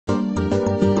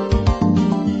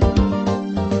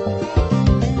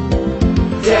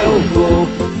ìtẹ́ ògo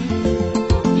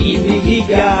ibi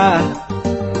gíga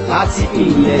láti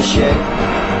ìpilẹ̀ṣẹ̀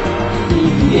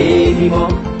ilé mímọ́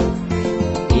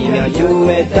ìrìnàjò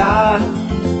ẹ̀dá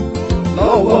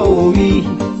lọ́wọ́ orí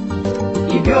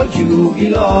ibi ojú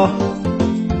ìlọ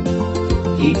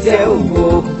ìtẹ́ ògo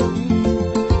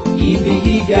ibi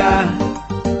gíga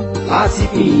láti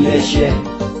ìpilẹ̀ṣẹ̀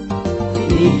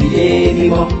ilé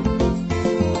mímọ́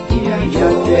ìrìnàjò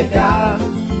ẹ̀dá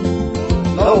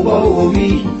lọ́wọ́ orí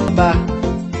bá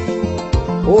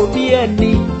òbí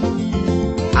ẹni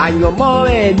àyànmọ́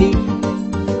ẹni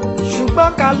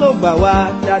ṣùgbọ́n ká ló gbà wá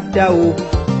dáadáa o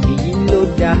èyí ló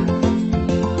dá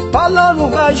Ọlọ́run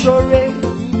bá ṣoore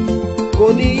kò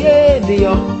ní yé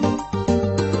ènìyàn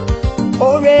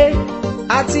oore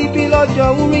àti bí lọ́jọ́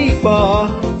ń rí pọ̀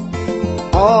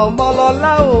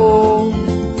ọmọlọ́lá o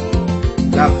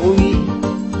gbàgbórí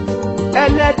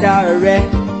ẹlẹ́dàá rẹ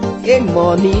èèmọ̀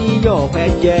níyàn fẹ́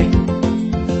jẹ́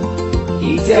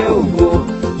ìtẹ́ ògo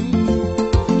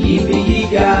ibi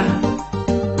gíga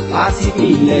láti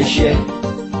ìpilẹ̀ṣẹ̀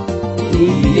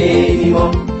ilé mímọ́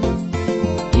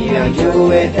ìrìnàjò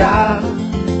ẹ̀dá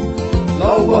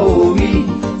lọ́wọ́ orí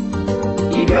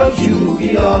ibi ojú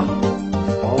ìlọ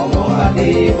ọmọ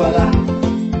Adébọ́lá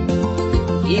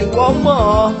ìwọ mọ̀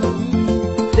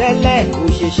tẹ́lẹ̀ kò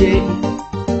ṣe ṣe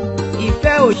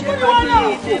ìfẹ́ òṣèlú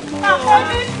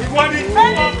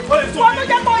ìwọ ló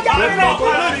jẹ́ kó yá rẹ̀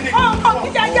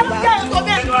ọ̀kìjà jẹ́ ẹ̀kọ́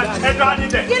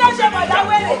bẹ́ẹ̀ kí ló ṣe bọ̀dá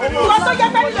wẹ̀rẹ̀ ìwọ tó jẹ́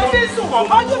pé nílò bí sùn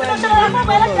ojú mi ló ṣe lọ́wọ́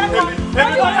fún ẹlẹ́jà kan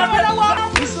ojú mi lọ́wọ́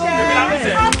ṣe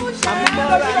àmúṣe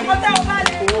lórí ọmọdé ọba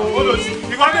rẹ̀.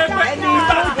 ìwọ ní pẹ́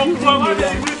nígbà tí mo fún ọmọ ní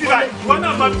ìbílí rà ìwọ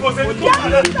náà máa fi ṣe tó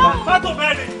kálẹ̀ fátó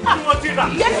bẹ́ẹ̀ ni tí mo ti rà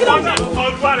ìwọ náà kọ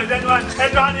ojú àrẹ̀ lẹ́nu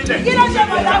ẹjọ́ nílẹ̀. kí ló ṣe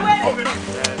bọ̀dá wẹ̀rẹ̀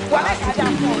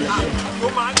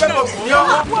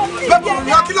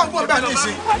bẹ́ẹ̀ kí ló ń bọ̀ bẹ́ẹ̀ ní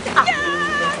ìsìn.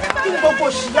 kí ni gbogbo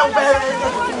òṣìṣẹ́ ọgbẹ́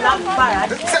lágbára.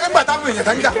 ṣé ń gbà táwọn èèyàn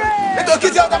kan ń jà nítorí kí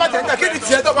tí ọjọ́ bá tẹ̀ ń jà kí ni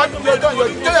tiẹ̀ tó bá ń yọ ọjọ́ yọ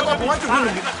yẹ kó wọ́n ti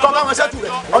wúlò ní tó bá wọn ṣẹ́tù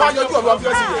rẹ̀ ọba yọjú ọ̀rọ̀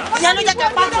ọ̀fíọ́ sí rẹ̀. ìyẹn ló jẹ́ kí ẹ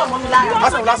bá tọ̀ mọ́ mi lára.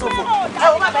 lásán lásán fò. ẹ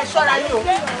wo bàbá ẹ ṣọ́ra yín o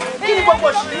kí ni gbogbo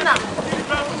òṣìṣẹ́ náà.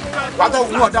 wàtò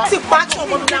òun ọ̀dà. ti pàtó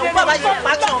ọmọ mi náà bàbá yìí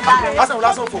pàtó ọba rẹ̀. lásán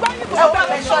lásán fò. ẹ wo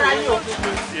bàbá ẹ ṣọ́ra yín o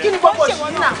kí ni gbogbo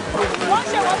òṣìṣẹ́ náà. wọ́n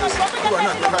ṣe wọ́n tó sọ pé ìwọ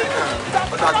náà nípa ìka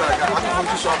ọ̀dà àgbàlagbà láti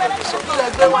fojú sọ ọ̀fẹ́ sọ.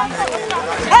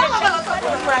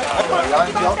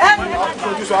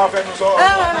 fojú sọ ọ̀fẹ́ sọ.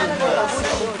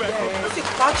 ti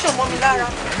pàtó ọmọ mi lára.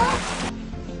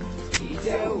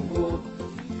 ìtẹ́ ògo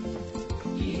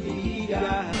ibi gíga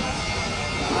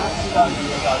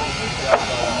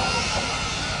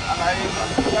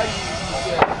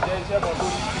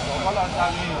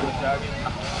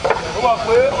ó wà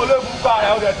pé olóògùn bá ara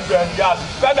ọdẹ ti bẹ̀rẹ̀ ní àbí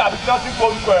bẹ́ẹ̀ àbí kí wọ́n ti kó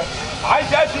orúkọ ẹ̀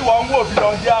àìjẹ́ tí wọ́n ń wò bí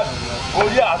lọ́ọ́ jẹ́ àbí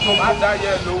orí àtún.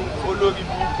 Adáyẹ ló olórí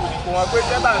burúkú ni kò wọ́n pé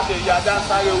tẹ́ bá ń ṣe ìyá ajá ń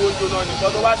sáré owó jóná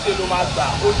nìkan tó bá ṣe ló máa gbà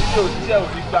òṣìṣẹ́ ò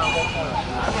ní gbà wọn fún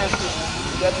ẹ̀.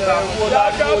 Owó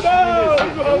láriwo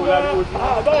tí owó láriwo tí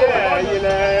ẹ̀yin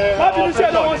lẹ̀. má bí iṣẹ́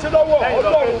náà wọ́n ṣe lọ́wọ́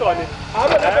ọlọ́run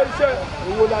àwọn ẹ̀fẹ́ iṣẹ́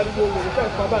owó láriwo wò ní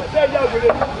fẹ́ẹ́ sábà bẹ́ẹ̀ yá wèrè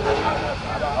ní.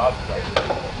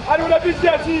 ariwo lẹ́bí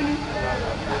iṣẹ́ sí ni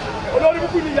olórí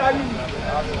burúkú ni ìyá yìí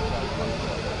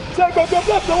ṣé gbogbo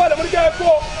blọọkì tó wà lẹ́mú ní kẹ́ ẹ kó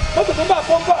mọ́tò tó ń bá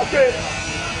fọ́nfọ́ àgbẹ̀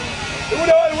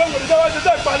ìwúlẹ̀ wọ́n ìwé ìwòlùsẹ́ wá ṣe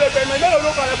tẹ́ ìpalẹ̀ bẹ̀rẹ̀ ìlẹ́ òun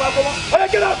ló kàn ẹ̀ bá fọ́ mọ́ ọ̀yẹ́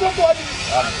kí náà fọ́nfọ́ ọdí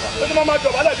ó ti máa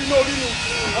jọ̀bálẹ̀ bí inú orí ni.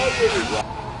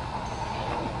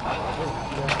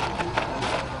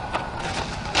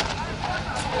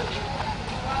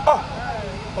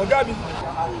 ọ̀gá mi.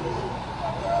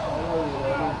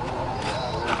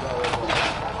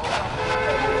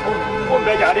 ó ń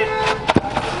bẹ jàre.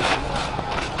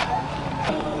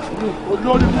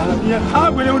 olórí mi yẹn á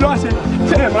wèrè olú àṣẹ.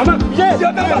 ṣe mama ṣe ṣe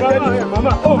ọ̀gá bàjẹ́ ni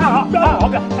mama.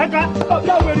 ọ̀gá ẹ̀ka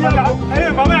ọ̀gá wèrè yàrá ẹ̀yẹ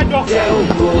mama ẹ̀jọ.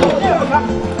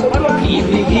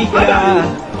 ibi gíga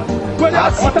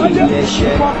láti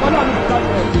ìpilẹ̀ṣẹ̀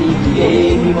ilé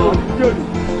mímọ́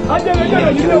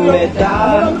ìrìnàjò ẹ̀dá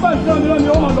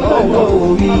lọ́wọ́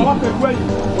orí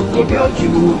ibi ojú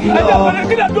ìlọ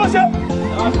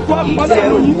ìtẹ́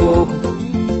ògo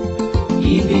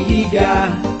ibi gíga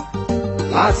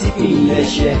láti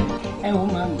ìpilẹ̀ṣẹ̀. ẹ wo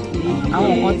máa mi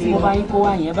àwọn nǹkan tí mo bá yín kó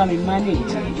wá yẹn bá mi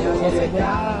manage ẹsẹ̀ gbọ́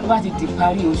tó bá ti di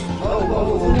parí oṣù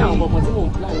ní àwọn ọkọ̀ tí mò ń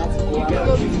plan láti kó wá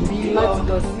láti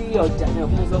lọ sí ọjà náà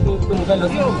fún sọ pé mo fẹ́ lọ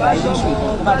sí Dubai lóṣù tó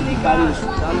bá ti di parí oṣù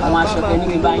àwọn aṣọ tẹ ní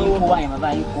mi bá yín kó wá yẹn bá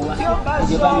yín kó wá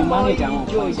ẹ̀jẹ̀ bá mi manage àwọn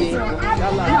nǹkan ẹ̀jẹ̀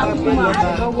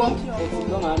gbọ́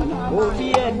orí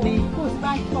ẹni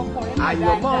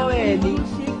àyànmọ́ ẹni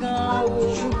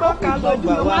ṣùgbọ́n ká ló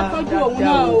gbà wá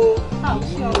dáadáa o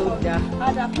èyí ló dá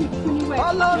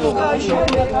Ọlọ́run bá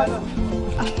ṣoore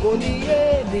kò ní yé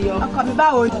ènìyàn. ọkọ mi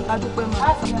báwo ni adúpẹ́ mọ́.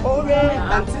 oore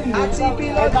àti bí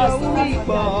lọ́jọ́ wúrí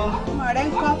pọ̀. ọmọ rẹ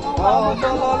ń kọ́.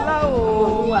 ọmọlọ́lá o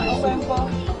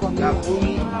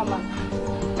làkúrí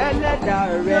ẹlẹ́dà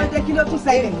rẹ̀ kí ló tún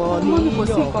ṣẹlẹ̀. mọ̀ ní yíyọ̀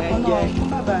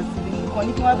ẹ̀jẹ̀. kàn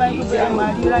ní kí wọ́n bá yín pé a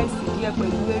máa rí ráìsì díẹ̀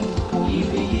pẹ̀lú èlùbọ́.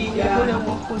 tó lè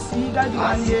wọ kò sí dájú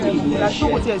wa ní ẹ̀rù ìlà tó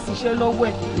kò tiẹ̀ ṣiṣẹ́ lọ́wọ́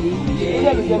ẹ̀. díẹ̀ ló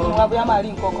jẹ́ kí wọ́n bóyá máa rí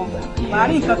nǹkan kan gbà. máa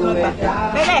rí nǹkan kan gbà.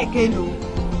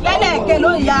 lẹ́lẹ́ẹ̀kẹ́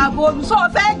ló ya bolu sọ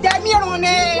fẹ́ jẹ mírun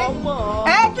ni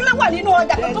kí ló wà nínú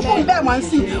ọjà tó tún fún bẹ́ẹ̀ wọ́n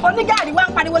sí onígàrí wa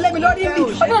ń pariwo lémi lórí mi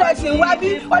onírẹsì ń wá bí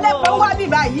ọlẹ́pọ̀ ń wá bí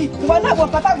báyìí ìwọ náà wọ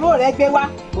pátákó rẹ gbé wá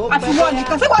àti wọn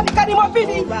nìkan sí wọn nìkan ni mo bí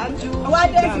ni ọwọ́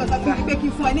adé ìsìn ọ̀sán fún pé kí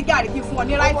fún ọ ní gàrí kí fún ọ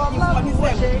ní ráìsì kí fún ọ ní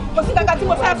sẹ́ẹ̀mù kò sí kankan tí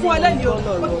mo fẹ́ fún ọ lẹ́yìn o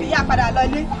ó ti yá padà lọ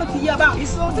ilé ó ti yá báwọn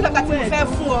kò sí kankan tí mo fẹ́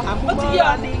fún ọ ó ti yá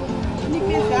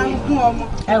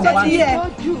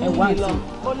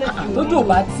lójú ò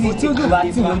bá tí ojú ò bá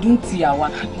tí ojú ń ti àwa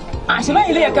àṣìbẹ́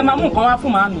ilé yẹn kẹ́ máa mú nǹkan wá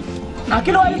fún màmí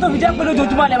àkí ló wáyé tó fi jẹ́ pé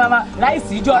lójoojúmọ́ lẹ́ máa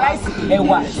ráìsì ìjọ ráìsì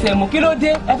ẹ̀wà sẹ̀mù kí ló dé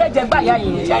ẹ fẹ́ jẹ gbáyà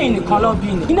yìí ṣé ẹ̀yin nìkan lọ bí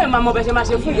ni nínú ẹ̀ máa mọ bẹ ṣe máa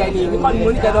ṣe fún ìyá ẹni èmi kọ́ ni mo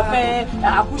ní kẹ́ lọ fẹ́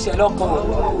àkúṣẹ̀ lọ́kọ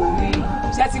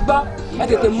ṣé ti gbọ́ ẹ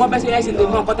tètè mọ bẹ ṣe ẹ ṣe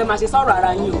tèmi mọ nǹkan tẹ́ máa ṣe sọ̀rọ̀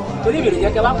ara yín o torí ìbèrè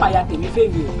jẹ́ kẹ́ wá pààyà tèmi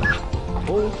fèmí o.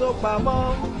 ohun tó pamọ́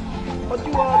ojú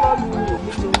ọlọ́run ò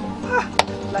ní tó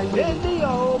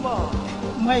lẹ́nìyàn ó mọ̀.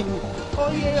 mọ èyí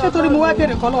ṣé torí mo wá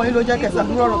bèrè kan náà yín ló jẹ́ kẹsàn-án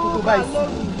fún ọ̀rọ̀ tuntun báyìí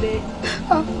sí.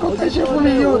 kò tẹ́ ṣe fún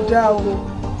mi yóò dáa o.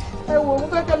 ẹ wò ó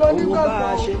fẹ́ kẹ́ lọ ní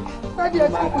gbọ̀ngàn káàdì ẹ̀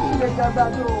tí mo ṣì lè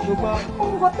jàgbàdo o.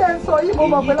 orúkọ tẹ́ ń sọ yìí mo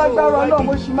mọ̀ pé lágbára Ọlọ́run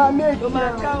mo ṣì máa méèkì ẹ̀. máa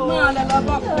lọ lọ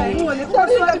bọ̀ pẹ̀ ń wọlé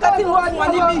torí kankan tí mo fún ọ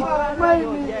níbí.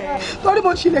 torí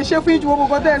mo ṣì lè ṣe fún ìjùwọ́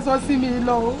gbogbo tẹ́ ń sọ sí mi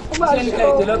lọ. ṣé ní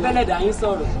kẹ́lẹ́tẹ̀ lọ bẹ́lẹ̀ dà yín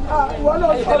sọ̀rọ̀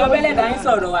kẹ́lẹ́tẹ̀ lọ bẹ́lẹ̀ dà yín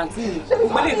sọ̀rọ̀ àǹtí mi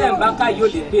gbogbo ilé ìtẹ̀ ń bá ká yóò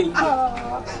lè gbé yín.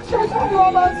 ṣé tí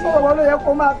wọ́n bá ń sọ̀rọ̀ wọn ló yẹ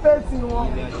kó máa fẹ́ sí wọn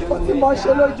ó ti mọ̀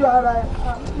ṣe lójú ara ẹ̀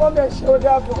mọ́ bẹ́ẹ̀ ṣe ó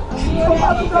dàbọ̀ ó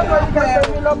máa tún tọ́jú ìkẹ́kẹ́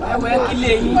mi lọ́mọ. ẹ̀wẹ̀ kí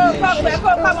lè yín.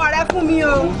 kó pamọ́ rẹ fún mi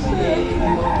o.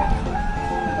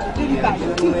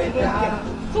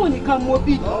 tó nìkan mo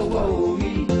bí.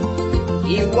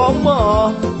 ìwọ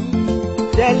mọ̀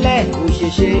tẹ́lẹ̀ kò ṣe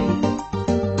ṣe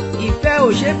ìfẹ́ ò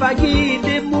ṣe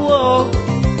fagídé mú ọ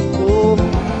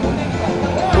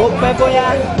ó pẹ́ bóyá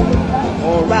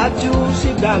ọ̀rọ̀ ajú sí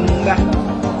gbangba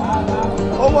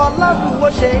owó ọlọ́dúnwó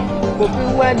ṣe kò fi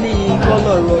wẹ́ ní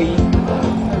ìkọlọ̀rọ̀ yìí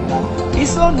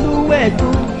ìsọ̀nùwẹ̀dù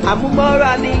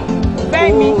àmúmọ́ra ní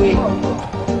òwe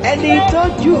ẹni tó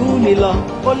jù ní lọ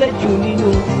ó lè jù nínú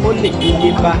ó lè jù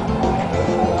nípa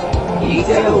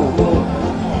ìtẹ́ ògo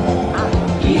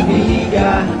ibi gíga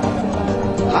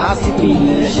lásìkò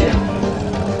ìlẹ̀ṣẹ̀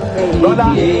lọ́dà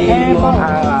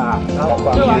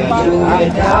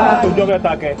ọjọ́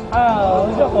mẹ́ta kẹ.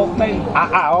 ọjọ́ kan pẹ́ yìí.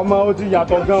 ọmọ ó ti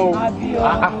yàtọ̀ gan o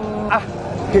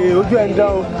kè ojú ẹ̀ ń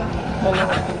dán o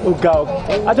ó ga o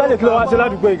ajá lè kí ló wá ṣe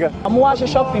ládùúgbò yìí gan. àmú wá ṣe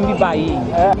shopping bíbá yìí.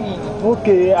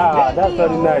 okay that's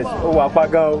very nice ó wà pa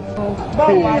gan o.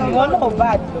 báwo wà ní wọn náà bá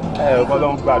a dùn. ọkọ ló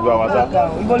ń gbàdúrà wá sá.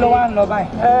 ibo ló wá ń lọ báyìí.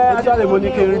 ajá lè mo ní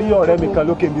kí n rí ọ̀rẹ́ mi kan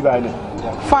lókè bíbá yìí.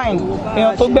 fine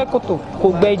èèyàn tó gbẹ́ kòtò kò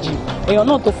gbẹ́ jì èèyàn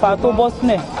náà tó fa tó bọ́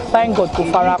sílẹ̀ thank God tó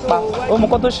fara pa ohun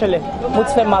kan tó ṣẹlẹ̀ mo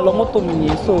ti fẹ́ máa lọ mọ́tò mi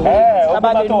nìyẹn so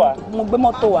tabade mo gbé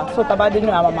mọ́tò wa so tabade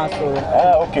ní àwọn máa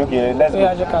sọ̀rọ̀. okay let's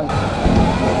go.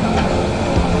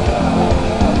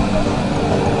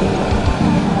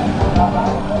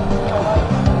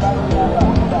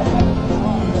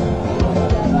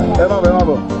 ẹ má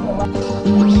bọ̀.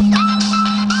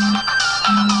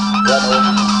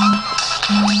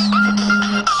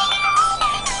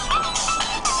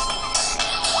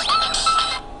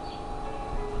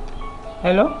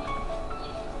 hello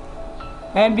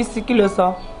Bísí kí ló sọ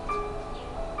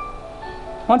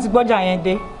wọ́n ti gbọ́jà yẹn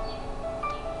dé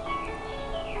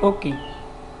ok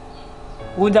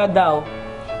wó dáadáa o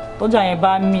tọ́jà yẹn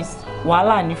bá miss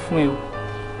wàhálà ní fún ẹ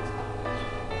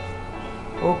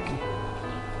o ok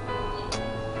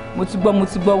mo ti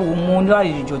gbọ́ wò mú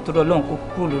láàyè ìjọ tó rọ lọ́hùn kó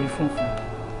kúrò lórí funfun.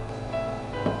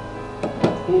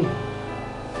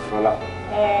 Ọlá.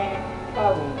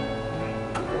 báwo.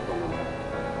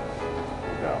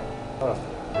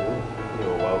 mi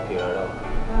ò wá òkè rárá o.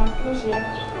 kí ló ṣe.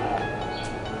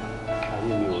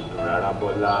 ayé mi ò dùn rárá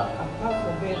Bọ́lá.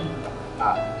 àpapọ̀ bẹ́ẹ̀ ni.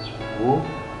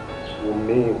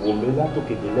 wò mí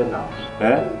látòkè délẹ̀ náà.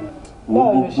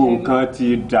 gbogbo nǹkan ti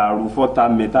dàrú fọ́tà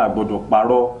mi tá a gbọ́dọ̀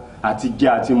parọ́ àti jẹ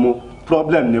àti mu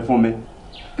problem ni fún mi.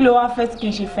 kí ló wá fẹ́ kí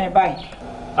n ṣe fẹ́ báyìí.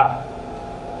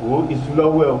 wo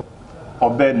ìṣúlọ́wọ́ ẹ̀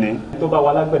ọbẹ̀ ni. tó bá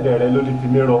wà lágbẹ̀dẹ rẹ ló lè fi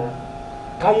mí rọ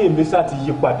káyé mi sá ti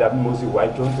yí padà bí mo sì wá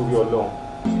ìjọ nítorí Ọlọ́run.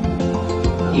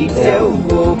 ìtẹ́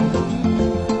ògo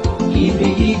ibi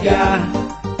gíga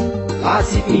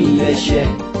lásìkò ìlẹ̀ṣẹ̀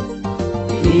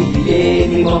ní ilé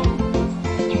mímọ́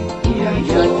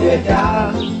ìyànjọ́ tẹ̀dá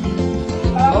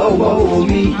ọwọ́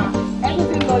orí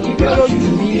ìbẹ̀rù jù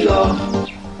mí lọ.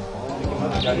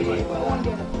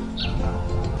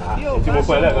 tí mo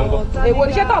fọ ẹlẹ́ẹ̀kan kọ́. èwo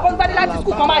ni ṣé tó àbọ̀n gbádé láti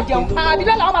skul kan máa jẹun àbí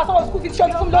lọ́la wọn máa sọ̀rọ̀ skul fi ṣé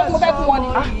ojú fún mi lọ́wọ́ tí mo fẹ́ fún wọn ni.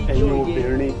 ẹ̀yin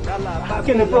obìnrin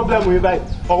kí ni pọ́blẹ́mù yín báyìí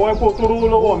ọ̀wọ́ ẹ kó tó rówó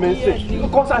lọ́wọ́ mi ń sè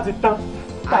kọ́sà ti tán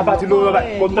tá a bá ti lówó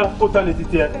báyìí kó tán lè ti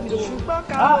tiẹ̀.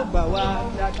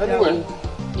 anyway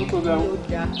no problem.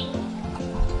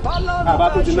 àbá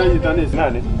tó ti náà yìí tán ní ìsìn náà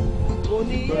ni.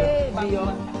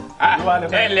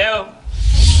 ẹ ǹlẹ́ o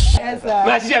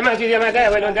máa ṣiṣẹ́ máa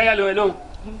dáyàwó ẹ lóhùn dáyàwó ẹ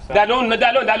lóhùn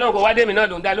dalóhùn kò wá dé mi náà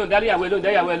lóhùn dáyàwó ẹ lóhùn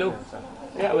dáyàwó ẹ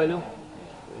lóhùn.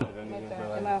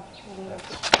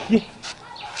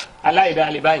 aláìdá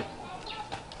àlè báyìí.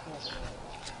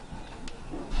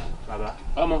 bàbá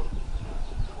ọmọ.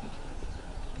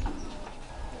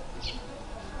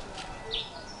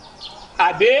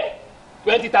 àdé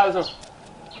 20,000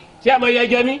 ṣé àmọ́ yẹ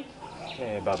jẹ mí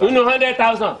nínú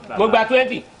 100,000 mo gba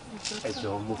 20. ẹ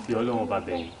jọ̀ọ́ mo fi Ọlọ́run bá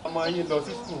bẹ̀ yín. ọmọ yín lọ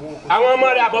sí sùkúrù. àwọn ọmọ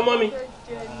rẹ àbọ̀mọ́ mi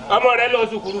ọmọ rẹ lọ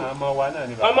sùkúrù. ọmọ wa náà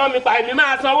ni bàbá. ọmọ mi pa èmi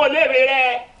máa sanwó léèrè rẹ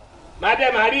màá dẹ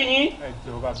màá rí yín. ẹ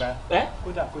jọ̀ọ́ bàbá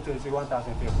kódà kó tẹ̀ ṣe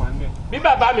 1,000 tẹ̀ fún ẹ. bí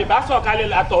bàbá mi bá sọ̀kalẹ̀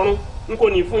látọ̀run n kò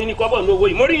ní fún yín ní kọ́bọ̀ ní owó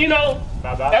yìí mo rí yín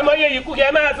náà. ẹ mọ iye yìí kú kí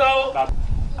ẹ máa san o.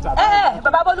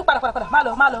 bàbá bọ́lú padà má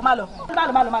lọ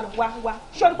wá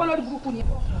sọ́ọ́rí pé lórí burúkú ni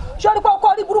sọ́ọ́rí pé kó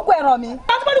rí burúkú ẹ̀ràn mi.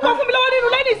 àtúbọ̀dé kò fún mi lọ́wọ́ nínú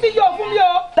lẹ́yìn sí yóò fún mi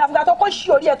o. dàfúgà tó kó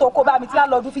sí orí ẹ̀ tó kó bá mi tí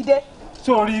láńlọ́ọ̀dù fi dé.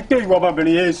 sórí pé ìwọ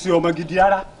ọmọbìnrin yẹn ṣe ọmọ gidi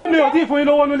ara. mi ò tí ì fún yín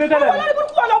lówó nulẹ̀ tẹ́lẹ̀. olórí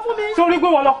burúkú wà lọ fún mi. sórí pé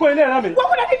wọ́n lọ kó ilé rẹ mi. wọ́n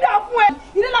kò lè dídá fún ẹ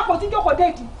ilé náà kò tí ń jókòó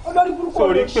déètì olórí burúkú.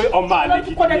 sórí pé ọmọ àlè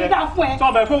gidi yẹn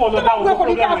sọ́ọ̀bù ẹ̀ pé wọ́n lọ dáhùn fún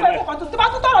pọ́blẹ́mù rẹ̀. tó bá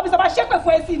tún tọrọ mi sọ ma ṣépè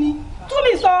fún ẹ sí ni tún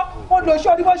mi sọ odò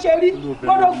sórí bó ṣe rí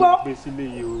gbọdọgbọ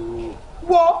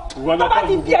wo tó bá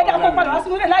ti bí ẹ̀dá kó padà wá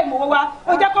sínú ilé láì mọ̀wọ́ wa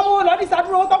ó jẹ́ kọ́ mọ́ lọ́dí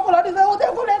sádúró ó tọ́kù lọ́dí sẹ́wọ́n tẹ́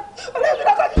fún ẹ ọlọ́dún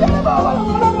náà kọ́ ti yẹ lọ́wọ́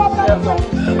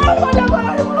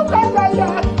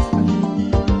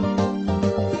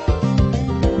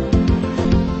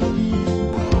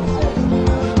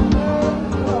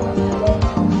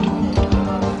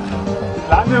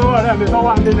láti owó ọ̀rẹ́ mi tó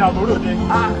wà ní ní àbúrò ni.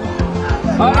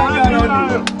 ọ̀rẹ́ mi ọ̀rọ̀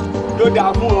ni yóò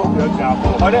dáa fún ọ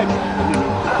ọ̀rẹ́ mi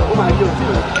ó máa yẹ òsì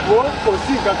rẹ̀. wo kò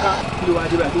sí nǹkan kan. kí ló wá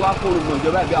dé báyìí tó wá fóònù gbọ̀n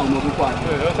ìjọba ìgbé àwọn ọmọ púpọ̀ àti.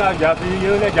 ó sáàjà fi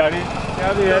yín lẹ́jàre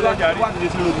lẹ́jàre. wá ti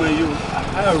sínú gbọ̀n yìí o.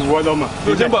 ẹ wọ lọmọ.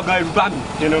 tó ṣe ń bọ̀ gan irú bá mi.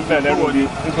 kí ló ń bẹ̀ lẹ́rù ni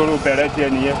nítorí bẹ̀rẹ̀ tiẹ̀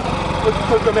nìyẹn. ó ti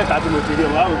tójọ́ mẹ́ta tí mo ti rí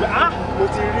ọ̀hún àwọn ìgbà mo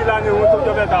ti rí lánàá ohun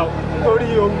tójọ́ mẹ́ta o nítorí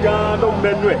ohun gan ló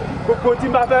mẹ́nu ẹ̀ gbogbo tí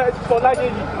n bá fẹ́ sọ láyé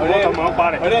yìí ọ̀rẹ́ ọmọ ń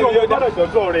parẹ́. ọ̀rẹ́ mi yóò dá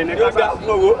ọ̀rẹ́ ní kápá.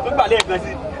 tó gbàlẹ́ ẹ̀kan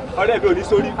sí ọ̀rẹ́ mi ò ní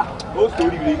sórí ó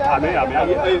sórí rè.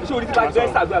 àmín. sórí tí bá ti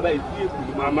fẹ́ sàgbà báyìí kí èkó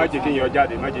ló má jẹ́ kí n yọ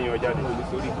jáde má jẹ́ yọ jáde. ní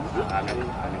sórí. àmín.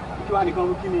 kí wàá nìkan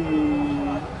kí ni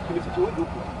fi tó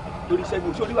dòkó lórí iṣẹ́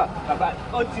mi sórí wà bàbá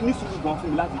ọ ti ní sùúrù gan fún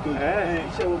mi láti jó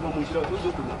iṣẹ́ wo gan mo ṣe lọ tó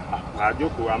dòkó náà.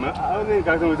 àjókòó àmọ́ ó ní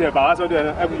nǹkan tí mo ti ẹ̀ bá wá sọ́dọ̀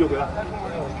ẹ̀ ẹ kú jókòó lá.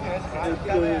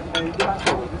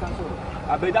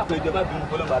 àbẹ̀dàpọ̀ ìjọba bí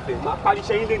ọlọ́ba bẹ̀ máa parí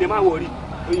iṣẹ́ yín lé ní máa wọ̀ rí.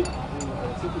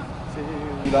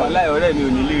 ìbáwọláì ọ̀rẹ́ mi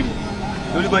ò ní lè rí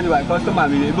lórí bọ́ni wà kọ́sítọ́mà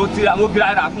mi ni mo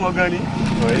gíráàdà fún ọ gan ni.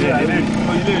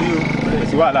 onílé rí o kò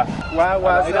sí wàhálà. wá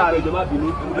ìbáwọláì ìjọba bí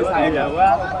wá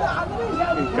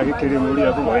nǹkan kékeré mo rí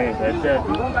ẹ fún wọ̀nyẹn ẹ̀fẹ́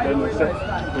lẹ́nu iṣẹ́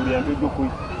lórí ẹni tó jókòó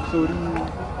yìí sórí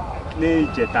ní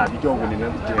ìjẹta àbíjọ́ wo ni náà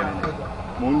jẹ́ rẹ̀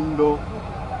ni mo ń lọ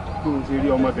tó ń ṣe rí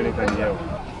ọmọbìnrin kan nìyẹn o.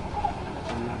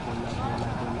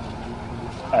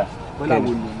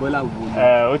 bọ́lá wo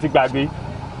ni. ó ti gbàgbé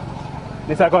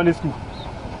ní secondary school.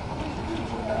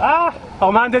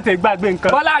 ọmọ à ń tètè gbàgbé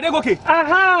nǹkan. Bọ́lá Adégòkè.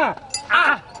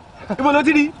 ibo ló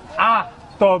ti rí.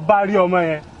 tó bá rí ọmọ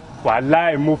yẹn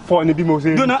wàláì mo fọ́ ni bí mo ṣe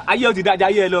rí. jóná ayé ò ti dájà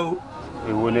ayé ẹ lọ o.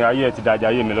 èwo ni ayé ẹ ti dájà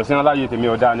ayé mi lọ sí aláyé tèmi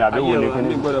ọ̀dà ni àbí wo ni kíni.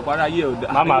 ayé gbọ́dọ̀ para ayé ò dá.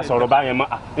 má máa sọ̀rọ̀ báyẹn mọ́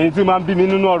èyí tí máa ń bí mi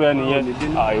nínú ọ̀rọ̀ ẹ nìyẹn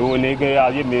èwo ni kí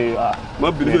ayé mi. mọ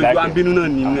bínú lójú à ń bínú náà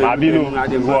ní. má bínú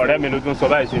ìwọ ọ̀rẹ́ mi ló tún sọ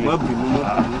báyìí sí mi. mọ bínú mọ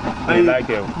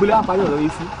bínú. bólú àpáyọ ọ̀rọ̀ yìí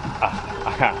sí.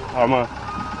 ọmọ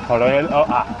ọ̀rọ̀ yẹn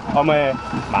ọmọ yẹn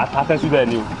màá ta fẹ́ síbẹ̀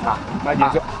ni o. má jẹ́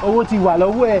sọ owó ti wà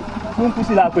lọ́wọ́ ẹ fún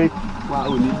kùsì la pé. wa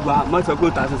ò ní gba má sọ pé o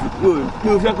ta sọsọ mi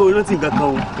ò fẹ́ kó o rántí nǹkan kan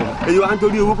o èyí wa ń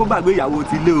torí owó kó gbàgbé ìyàwó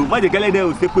ti lé o má jẹ́ kẹ́lẹ́ dẹ́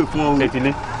o ṣépè fún ọ o. ṣe ti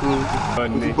lé. o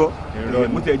ti gbọ́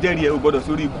mo tẹ̀ jẹ́rìí ẹ o gbọ́dọ̀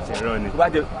sórí ibù. ẹ̀rọ ni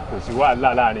kò sí wàhálà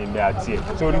láàrin mi àti ẹ̀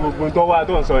sórí gbogbo tó wà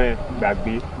tó ń sọ yẹn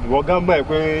gbàgbé ìwọ gán mọ̀ ẹ́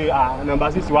pé nọ́mbà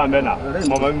 6 wà mẹ́nà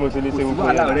mọ̀ mọ́ bí mo ṣe lè ṣe gbogbo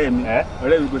yẹn.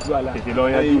 ọ̀rẹ́ mi kò sí wàhálà. tètè lọ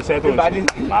yanjú iṣẹ́ tó ń ṣe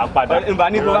máa padà.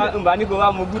 nba ní kó wá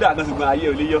mo gúdà kan ṣùgbọ́n ayé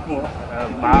ò lè yọ fún ọ.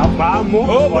 máa mú.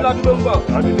 ó mo lọ́dún tó ń bọ̀.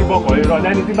 ọdún tí bọ̀kọ̀ irọ́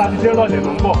lẹ́ni tí bá ti dé rọ̀lẹ́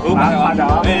ló ń bọ̀. máa padà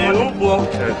wá. ń bọ̀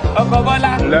ọkọ̀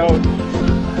Bọ́lá.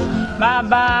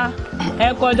 bàbá ẹ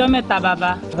kú ọjọ́ mẹ́ta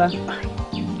bàbá.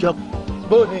 jọ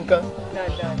bó o ní nǹkan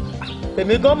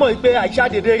èmi gan mọ̀ pé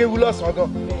àìsàdédé réwu lọ́sàn-án gan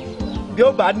bí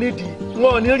ó bá nídìí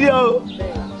wọn ò ní rí ọ.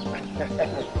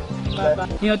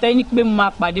 èèyàn tẹ́ ní pé mo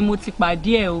máa pàdé mo ti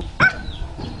pàdé ẹ̀ o.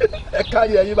 ẹ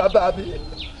kárí ẹ̀yin bàbá mi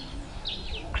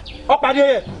ọ pàdé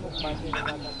ẹ̀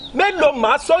mélòó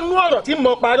màá sọnú ọ̀rọ̀ tí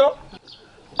mo parọ́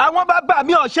àwọn bàbá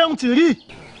mi ọ̀ṣẹ́hun ti rí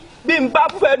bí n bá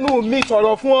fẹnu mi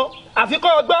sọ̀rọ̀ fún ọ àfi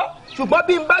kọ́ ọ gbọ́ ṣùgbọ́n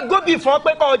bí n bá gómìn fún ọ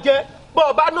pé kọ́ ọ jẹ bọ́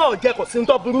ọba náà jẹ kò sí ń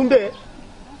tọ́ burú bẹ́ẹ̀.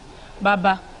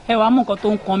 bàbá ẹ wàá mú nǹkan tó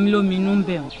ń kan mí lómi inú ń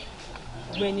bẹ̀ ọ́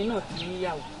ọ̀gbẹ́ni náà ti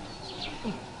níyàwó.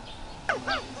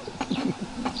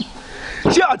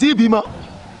 ṣé ọtí ìbímọ.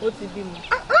 ó ti bímọ.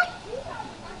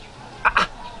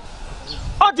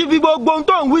 ó ti fi gbogbo ohun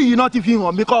tó ń wí yìí náà ti fi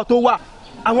hàn mí kọ́ tó wà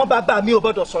àwọn bàbá mi ò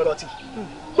gbọ́dọ̀ sọ̀rọ̀ tì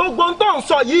gbogbo ohun tó ń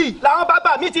sọ yìí làwọn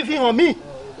bàbá mi ti fi hàn mí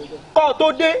kọ́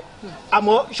tó dé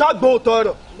àmọ́ ṣọ́gbó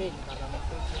tọrọ.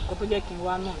 kó tó jẹ́ kí n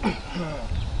wá náà.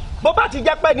 bó bá ti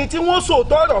jẹ́ pé ni tí wọ́n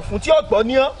sòótọ́ ọ̀rọ̀ fún tí ọ̀gbọ́n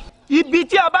ní ọ́ ibi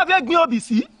tí a bá fẹ́ gbin obì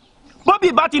sí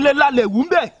bóbì bá ti lè lalẹ̀ wù ń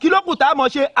bẹ̀ kí ló kù tá a mọ̀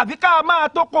ṣe àfi ká máa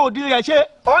tó kó òdi rẹ̀ ṣe.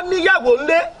 ọ níyàwó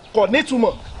ńlé kò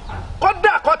nítumọ̀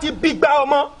kódà kó ti bí gba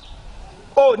ọmọ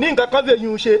ò ní nǹkan kan fẹ́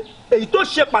yún un ṣe èyí tó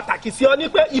ṣe pàtàkì sí ọ ní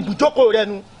pé ibùjókòó rẹ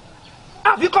nu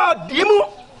àfi kó dìímú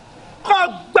kó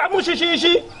gbámú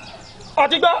ṣinṣinṣin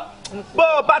ọtí gbọ́ bó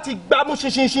o bá ti gbámú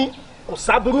ṣinṣinṣin kò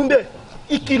sábúrú ń bẹ̀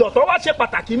ìkìlọ̀ tó wá ṣe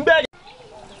pàtàkì ń bẹ̀.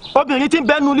 obìnrin tí ń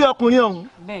bẹ́nu ilé ọkùnrin ọ̀hún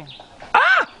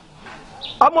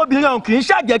ọmọbìnrin ọ̀hún kì í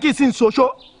ṣàjẹ́ kí sì ń ṣoṣo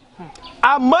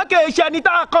àmọ́ kì í ṣe ẹni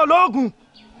tá a kọ́ lóògùn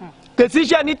kì í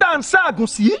ṣe ẹni tá a ń ṣaàgùn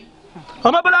sí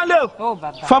ọmọ bọ́lá ń lé o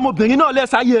fọmọbìnrin náà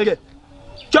lẹ́sà ayé rẹ̀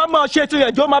tí ọmọ ṣe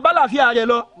tirẹ̀ jó máa bá làáfíà rẹ̀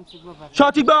lọ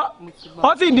ṣọtí gbọ́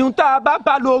wọ́n sì ní tá a bá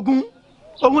bá lóògùn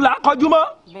òun là á kọjú mọ́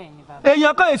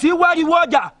èèyàn kan èsì wáriwọ́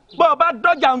ọjà bọ́ ọ bá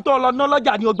dọ́jà ń tọ́ ọ lọ ná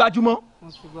lọ́jà ni ó gbajúmọ̀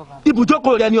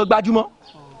ibùjókòó rẹ̀ ni ó gbajúmọ̀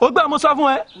ó gbà mo sọ fún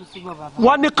ẹ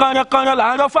wọ́n ní kànrànkànràn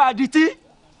là ń rọ́ fún adití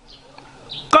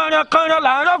kànrànkànràn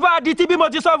là ń rọ́ fún adití bí mo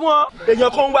ti sọ fún ọ.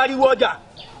 èèyàn kan ń wáriwọ́ ọjà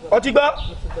ọtí gbọ́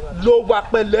lo wà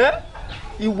pẹ̀lẹ́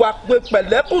ìwà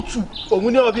pẹ̀lẹ́ kùtù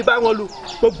òun ni wọ́n fi bá wọn lò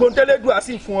gbogbo ń tẹ́lẹ̀ dùn á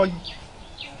sì fún ọ yìí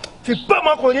fi bọ́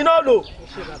ọmọkùnrin náà lò.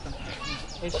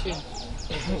 ẹ ṣe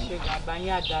bàbá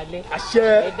yín àdálẹ́ àṣẹ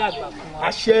ẹ dàgbà fún wa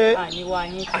àṣẹ àníwá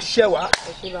yín àṣẹ wa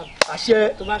àṣẹ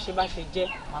tó bá ṣe jẹ́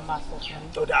màmá sọ fún yín.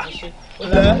 ọ̀dà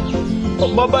ọ̀lẹ́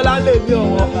ọmọ bọ́lá lè mí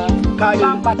ọ̀wọ́ káyé.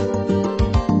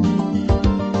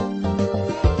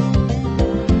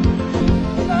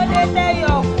 kí ló dé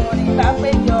tẹ́yọ̀ ọkùnrin bá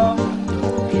péjọ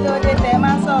kí ló dé tẹ́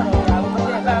máa sọ̀rọ̀ ìyàwó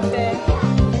tẹ́ bá fẹ́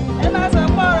ẹ má sọ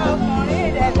pọ̀rọ̀ ọkùnrin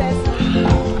ìdẹ́fẹ́ sí.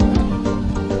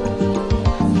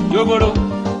 yóboro.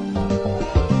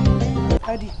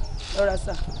 Adi, lọ́ra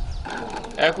sà.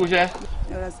 ẹ kúṣẹ́.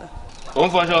 Lọ́ra sà. ò ń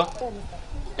fọṣọ.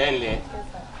 ẹ ǹlẹ́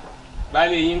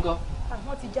baálé yín ńkọ́.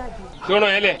 Wọ́n ti jáde. tó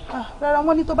ràn ẹ́ lẹ̀. Rárá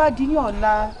wọ́n ní tó bá di ní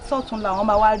ọ̀la sọ́tún làwọn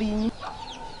máa wá rí yín.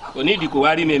 kò ní ìdí kò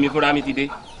wá rí mi èmi fúnra mi ti dé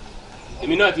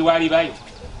èmi náà ti wá rí báyìí.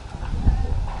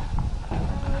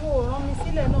 Àwọn ò rán mi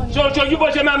sílẹ̀ náà ni. ṣoṣojú bó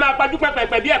ṣe máa pajú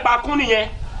pẹ̀pẹ̀pẹ̀ bí ẹ̀pà kún nìyẹn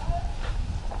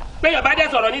pé yorùbá dẹ̀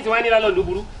sọ̀rọ̀ ní ìsìn wá ní lálọ́ ló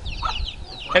burú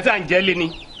ẹ sá ń jẹ́ lé ni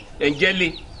ẹ̀ ń jẹ́ lé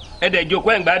ẹ̀dẹ̀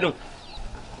ìjókòó ẹ̀ ń gbádùn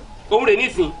òun rè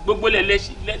nísìn gbogbo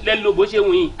lẹ́lò bó ṣe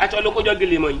wù yín aṣọ ló kójọ́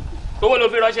gèlè mọ̀ yín owó ló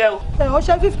fi ránṣẹ́ o. Ó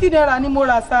ṣe 50 naira ni mo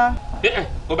rà sá.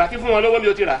 ò bá kí fún wọn lówó mi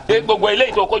ò ti rà gbogbo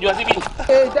eléyìí tó kójọ síbí.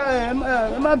 ẹ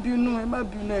má bínú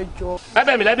ẹ jọ̀ọ́.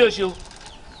 lábẹ́ mi lábẹ́ òṣì o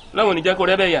lọ́wọ́n ò ní jẹ́ kó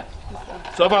rẹ́ bẹ́ẹ̀ yà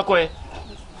sọ fún ọkọ ẹ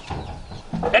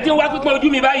ẹ ti ń wá pípọ́n ojú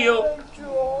mi báyìí o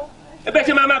ẹ bẹ́ẹ̀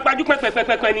ṣe máa pajú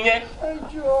pẹ́pẹ́pẹ́pẹ́ nìyẹn.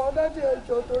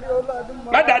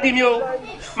 má dàdí mi o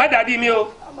má dàdí mi o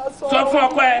sọ fún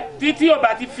ọkọ ẹ títí ò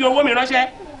bá ti fi owó mi ránṣẹ́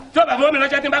tí ò bá fi owó mi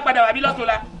ránṣẹ́ tí n bá padà wá bí lọ́tún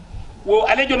la wo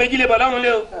àlejò méjì lè bọ̀ lọ́rùn lé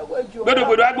o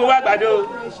gbódògbòdò agbowó àgbàdo o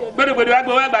gbódògbòdò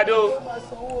agbowó àgbàdo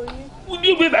o bí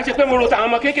ìgbé ìbáṣe pé mo ro tàwọn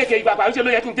ọmọ kéékèèké ìgbàpá ń ṣe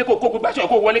ló yẹ kí n tẹ́ kó gbogbo aṣọ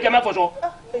kó wọlé kẹ́ má fọṣọ.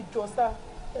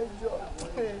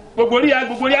 gbogbo orí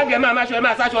àgẹ̀ máa máṣọ ẹ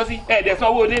máa sáṣọ sí ẹ̀ẹ́dẹ̀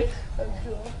sanwó dé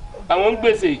àwọn ń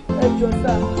gbèsè.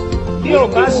 bí o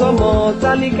bá sọmọ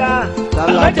tálíkà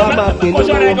tàlàbà máa pè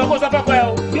lówó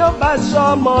bí o bá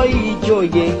sọmọ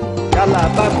ìjòyè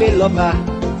tàlàbà pè lọ́ba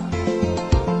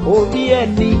òbí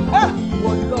ẹni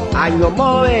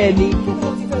àyànmọ́ ẹni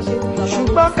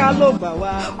ṣùgbọ́n ká ló gbà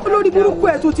wá. olórí burúkú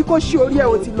ẹ̀ tó ti kó ṣe orí ẹ̀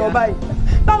ò ti lọ báyìí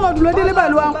táwọn ọdún ló délé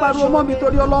báyìí ló wá ń pariwo mọ́ mi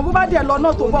torí Ọlọ́run bó bá dẹ̀ lọ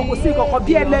náà tó bọ̀ kò sí ìkọ̀kọ̀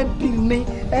bí ẹlẹ́ǹpì ni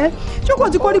ṣé kò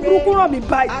ti kó ní burúkú ràn mí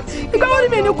báyìí ìgbà wọ́n ní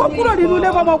mi ní kó kúrò nínú ilé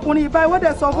fọmọkùnrin ìbáyìí wọ́n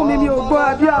dẹ̀ sọ fún mi ò gbọ́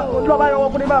àbí àwọn lọ́ba yọ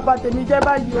ọkùnrin máa bà tèmi jẹ́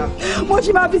báyìí o mo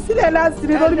sì máa fi sílẹ̀ láti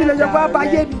rí lórí mi lè jẹ́ kó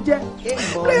àbáyé mi jẹ́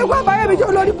lóye kó àbáyé mi jẹ́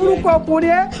olórí burúkú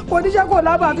ọkùnrin kò ní jẹ́ kó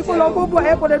lábọ̀ àbí kó lọ kó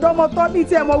bọ̀ kò lè dánmọ́ tọ́ bí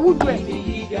tiẹ̀ mọ wúdù ẹ̀.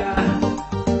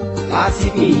 láti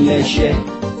bí ilẹ̀ ṣẹ́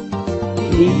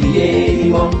ní ilé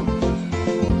mímọ́.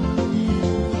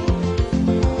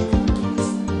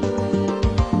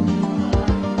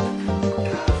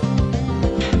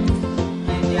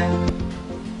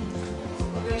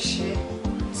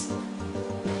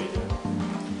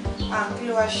 Kí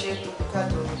ló wá ṣe tó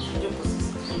kájọ ìjókòó sí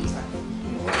ìta?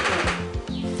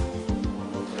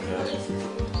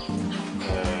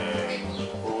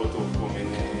 Owó tó fún mi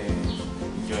ní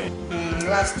ìjọ yẹn.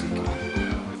 Last week.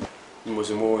 Bí mo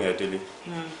ṣe mú owó yẹn délé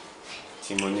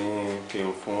tí mo ní kí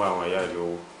n fún àwọn ìyá ìlú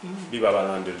owó bí bàbá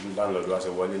láńlọ́ọ̀dù wá ṣe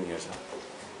wọlé nìyẹn sá.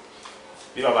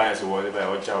 Bí bàbá yẹn ṣe wọlé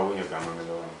báyìí ọjà owó yẹn gàmọ́ mi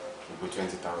lọ́wọ́ gbogbo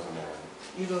 20,000 naira.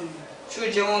 Ìròyìn ṣó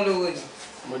jẹ wọ́n lówó ni?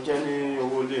 Mo jẹ́ ní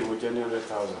owó ilé mo jẹ́ ní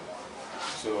 100,000.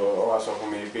 So ó wá sọ fún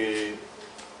mi pé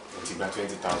mo ti gba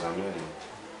 20,000 mẹ́rin.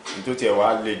 Nítorí tí ẹ wá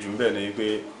lè jù bẹ́ẹ̀ ni pé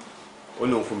ó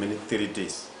lóun fún mi ní 3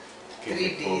 days. 3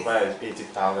 days. Provide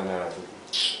 80,000 naira tó kù.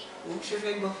 Ó ṣe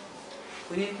fẹ́ gbọ́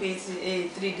kò ní pé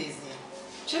 3 days ni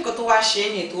ṣé nǹkan tó wá ṣe é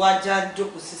yẹn tó wá já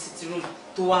jókòó sí sitting room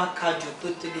tó wá kájọ tó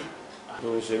tẹ́lẹ̀. Ló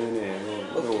ń ṣe mí nìyẹn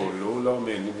ló ń lọ́mọ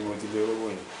ẹ̀ níbi mo ti lé owó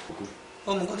yẹn.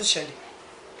 Ọmọ nǹkan tó ṣẹlẹ̀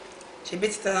ṣe bí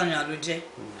 80,000 naira ló jẹ́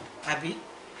àbí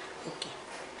ok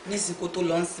nísìnyí kó tó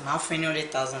lọ ń sìn máa fún ẹ ní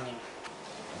 100,000 naira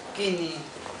kí ni.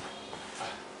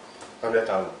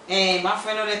 100,000. Máa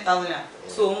fún ẹ ní 100,000 naira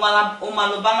so ó máa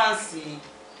lọ balance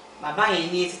bàbá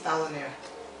yẹn ní 80,000 naira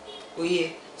oyè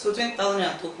so 20,000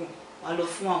 naira tó kù wàá lọ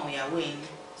fún àwọn ìyàwó ẹ̀ ní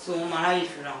so wọ́n máa ráyè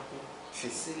fi ra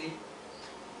nǹkan sílé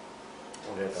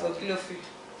so kí ló fi.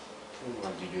 mo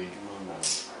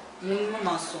ní mo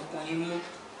máa sọ nǹkan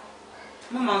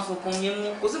yẹn mú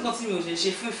kò sí nǹkan tí mi ò lè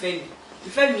ṣe fún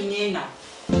ìfẹ́ mi ní ẹ̀nà.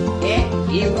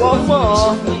 ìwọ mọ̀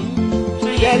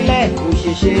tẹ́lẹ̀ kò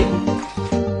ṣe ṣe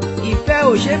ìfẹ́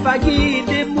ò ṣe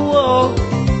fagídé mú ọ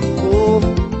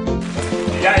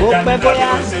kó pẹ́ bóyá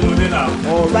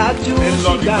ọ̀rá tú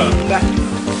sí gbangba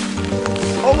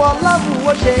owó ọlọ́run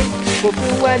wo ṣe kò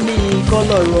fún wẹ́ni nǹkan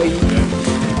lọ́rọ̀ yìí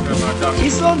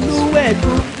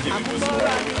ìsọ̀lùwẹ̀dù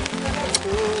àmúmọ́ra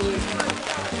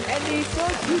ẹni tó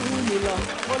jù ní lọ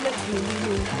ó lè jù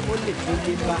nínú ó lè tó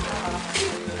lè bá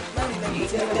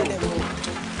ìtẹ́lẹ̀ mọ́.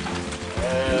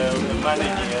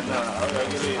 Manage yẹn náà ọ̀rọ̀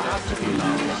gẹ́gẹ́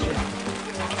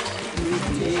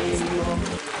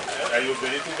ẹ̀yọ̀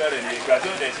obìnrin tún bẹ̀rẹ̀ ní ìgbà tí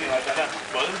ó dẹ̀ sí ìhàkà náà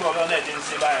bọ̀ nígbà ọlọ́run náà ti ń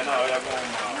ṣe báyẹn náà ọ̀yà kan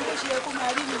mọ̀. ó ṣe kó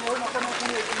máa rí nìyẹn ó mọ̀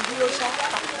kọ́mọkùnrin ètò ìdúró ṣá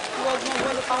ìwọ gan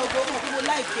ọgbọ́n ló pa ọgbọ́n mọ̀ kó mo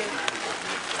láìpẹ́.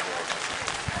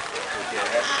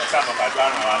 ẹ sábà pàtó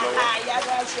àrùn wa lọ́wọ́. àyà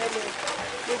bá ṣẹlẹ̀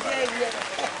ló jẹ́ ìyẹ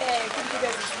kí ni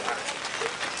bẹ́ẹ̀ ti ṣe.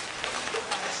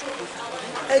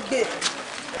 ẹgbẹ́.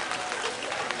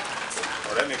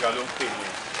 ọ̀rẹ́ mi kan ló ń pè mí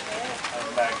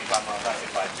ọ̀rẹ́ mi bá máa bá ti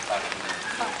fàájì káàkiri.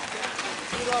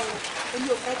 irọ́ o èmi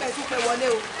ò fẹ́ kẹ́ tún pẹ́ wọlé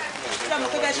o ṣé ọmọ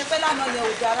pé bẹ́ẹ̀ ṣe pẹ́ lánàá yẹn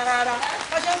ò dáa rárá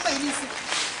wọ́n ṣe ń pè ní sí.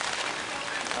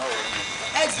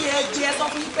 ẹgbẹ́ ẹ sọ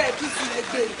fún yín pé ẹ kí sí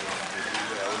ẹgbẹ́.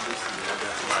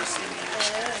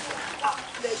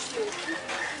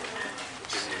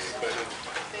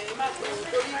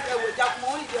 torí ẹwò ìjàkùn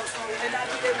ó ìdí ọ̀sán òun ẹ̀dá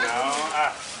nílé mi.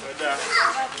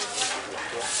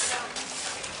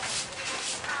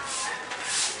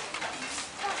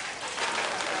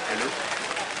 Hello.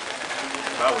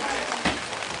 Báwo ni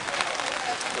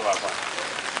tó wà pa?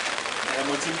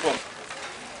 Mo ti ń bọ̀.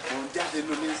 Mo ń jáde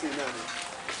lóní sí náà ni.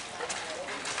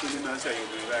 Kí ni máa ń ṣàyẹ̀wò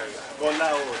mi báyìí? Bọ́lá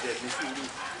ọ̀dẹ̀ mi sí ìlú.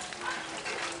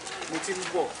 Mo ti ń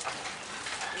bọ̀.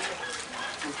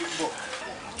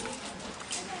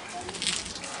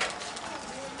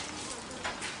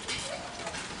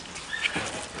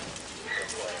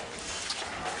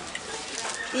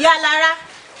 Ìyá Lára.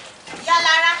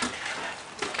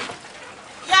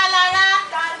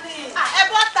 Ẹ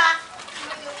bọ́ta.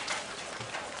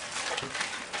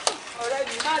 ọ̀rẹ́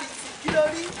mi má rí sí kí ló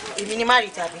rí. èmi ni má rí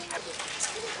tàbí.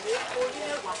 orí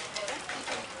ẹ̀wà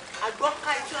àgbọ́ká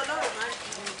iṣẹ́ ọlọ́run máa ń di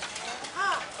ni.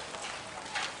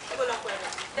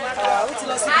 ó ti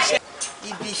lọ sí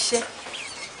ibi iṣẹ́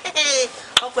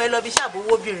ọkọ ẹ lọ bí iṣẹ́ àbówó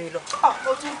obìnrin lọ.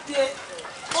 ó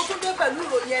tún dé pẹ̀lú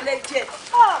ìròyìn ẹlẹ́jẹ̀.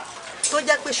 tó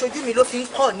jẹ́ pé ṣojú mi ló fi ń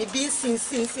kọ́ ní bí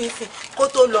sínsínsín kó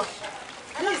tó lọ.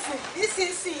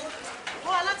 nísinsìnyí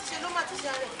wọ́n aláti ṣe ló máa ti ṣe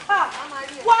rẹ̀.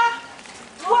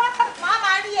 wá màá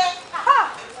máa rí ẹ.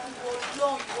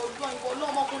 ìwọ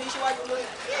ọmọkùnrin ṣe wáyé olóyè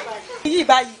yìí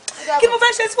báyìí kí mo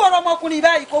fẹ́ ṣe sí ọ̀rọ̀ ọmọkùnrin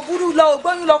báyìí kò burú lọ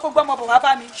ògbóyún lọ kó gbọ́mọ bọ̀ wá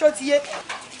bá mi ṣó ti yé.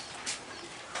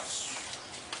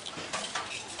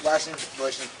 Washing,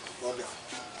 Bobby.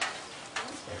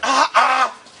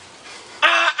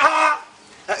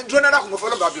 Dúró náà kò mọ̀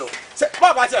fọlọ́ bàbí o.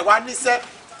 Bọ́ọ̀ bá tiẹ̀ wá níṣẹ́.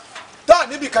 Tọ́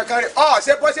níbi kankan rẹ̀ ọ̀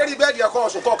ṣe bọ́ sẹ́rí bẹ́ẹ̀dì ẹ̀kọ́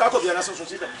ọ̀sùn kọ́ kákò bí ẹ̀rọ sunsun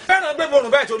síbẹ̀. Fẹ́ràn gbé bọ́ọ̀lù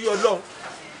báyìí torí Ọlọ́run.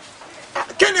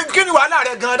 Kí ni wàhálà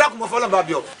rẹ̀ gan-an dákun mọ̀ fọlọ́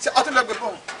bàbí o. Ṣé ọtún lọ gbé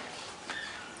bọ́ọ̀lù?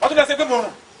 ọtún lẹsẹ pé mo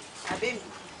rùn. àbẹ́mi.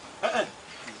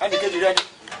 ẹnì kejì rẹ ni.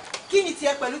 kí ni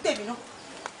tiẹ̀ pẹ̀lú tèmi náà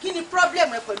kí ni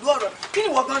pírọ́blẹ̀mù ẹ pẹ̀lú ọ̀rọ̀ kí ni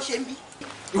wọ́n gan ṣe ń bí.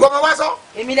 ìwọ ọmọ wa sọ.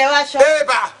 èmi lẹ wá sọ. ẹ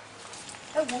bà.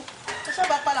 ẹ wo ẹ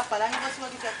sábà pàlàpàlà yín bọ́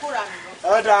síwájú kẹ kóra mi lọ.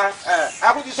 ọ̀dà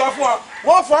akúti sọ fún ọ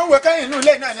wọ́n fọ́ ń wé kẹ́yìn inú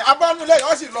ilé náà ni abọ́nú ilé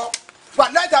yọ̀ sì lọ wà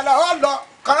lẹ́jà lọ ọ lọ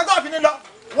kànáńtà fi ní lọ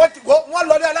wọ́n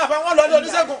lọ dé aláfa wọ́n lọ dé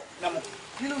oníṣègùn.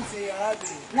 kí ló ń ṣe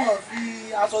arábìnrin wọn fi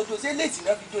aṣọ ojú ṣé léètì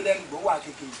náà fi jó lẹ́nu gbòó wà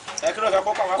kékeré. ẹ kí ló sọ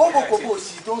kókó àwọn kóbòkóbò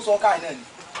òsì tó ń sọ káà náà ni.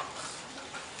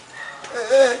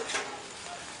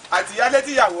 àti ìyálé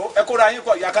tíyàwó ẹ kóra yín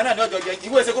kọ ìyá kan náà ní ọjọ́ jẹ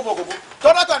ìwé ṣe kóbòkóbò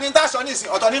tọ́lọ́tọ̀ ní tá a sọ nísìn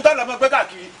ọ̀tọ̀ ní tá a lọ́mọ gbé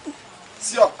káàkiri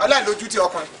sí ọ aláìlójú ti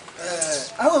ọkùnrin.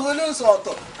 àwọn òwe ló ń sọ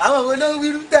ọ̀tọ̀ àwọn òwe ló ń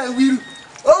wíru tẹ̀ ń wíru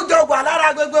ó jọ wà lára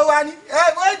gbogbo wa ni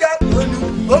wọ́n jẹ́ ònu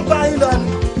ó ń bá yín lọ ni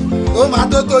ó máa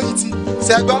tó yìí ti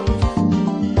ṣẹ́gbọ́n.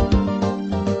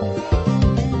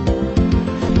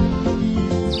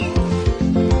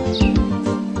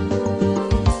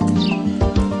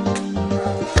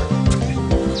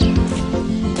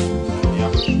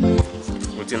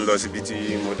 mo ti ń lọ síbi tí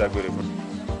mo dágbére fún.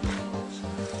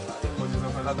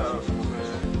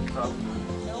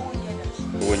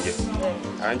 owó oúnjẹ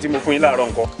àǹtí mo fún yín láàárọ̀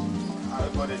nǹkan.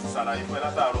 àìkọ́dé ti ṣàlàyé fún ẹ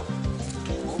látàárọ̀.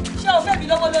 ṣé o fẹ́ mi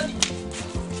lọ́wọ́ lónìí?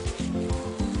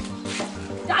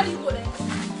 dáàdi kò rẹ̀.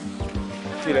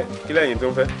 kí lẹ́yìn tó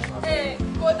ń fẹ́.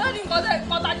 kò dáàdi nǹkan tẹ̀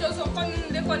nǹkan tájọ sọ kọ́ nínú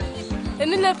ilé kọ́ nínú ilé.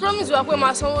 èmi lè promise wa pé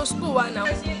máa sanwó school wa náà.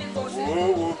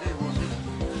 wo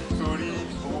sórí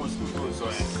owó school tó ń sọ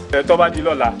yẹn. tó bá di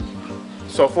lọ́la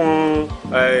sọ fún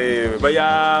bóyá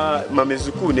mami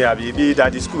school ni àbí bí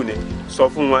dadi school ni sọ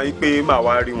fún wọn pé màá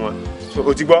wá rí wọn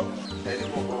o ti gbọ́. ẹni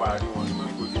kò kọ́ wá rí wọn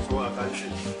nítorí kò ní fún wọn kan ṣe.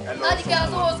 láti kí ẹ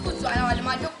sọ́wọ́ school tó àwọn àlè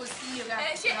máa jókòó sí ìrà.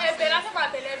 ṣé ẹbẹ̀ láti máa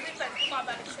bẹ̀rẹ̀ every time kó máa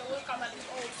bàlẹ̀ ṣe owó kábàlẹ̀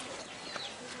owó sí.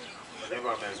 ọ̀dẹ́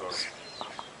bá fẹ́ sọ̀rọ̀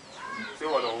ṣé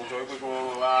wọ́n lọ́wọ́ sọ pé kí wọ́n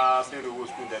wá sílẹ̀ owó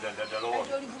school dandan lọ́wọ́.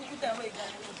 lórí burúkú tẹ̀ wọ́n ìgbà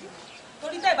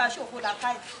torí tẹ̀ bá ṣòfò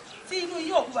làkàì tí inú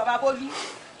yìí òkú bàbá Bólú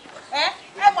ẹ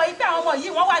mọ̀ yìí pé àwọn ọmọ yìí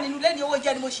wọ́n wà nínú ilé ní owó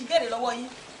jẹ ni mo sì béèrè lọ́wọ́ yín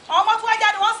àwọn ọmọ tó wá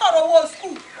jáde wọ́n sọ̀rọ̀ owó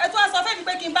skul ẹ tún wá sọ fẹ́mi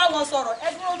pé kí n bá wọn sọ̀rọ̀ ẹ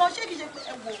dúró lọ ṣé kì í ṣe pé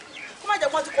ẹ wò kó má jẹ́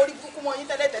wọ́n ti korí kúkú mọ́ yín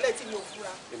tẹ́lẹ̀tẹ́lẹ̀ tí mi ò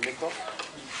fura. èmi kọ́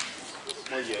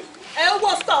mo yẹ. ẹ owó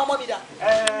skul àwọn ọmọ mi dà.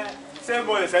 ṣé ń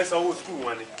bọ̀ ẹ̀sẹ̀ sanwó skul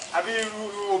wọn ni àbí irú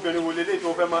obìnrin wo lélẹ́yìí tó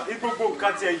fẹ́ mọ gbogbo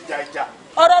nǹkan tiẹ̀ ìjà.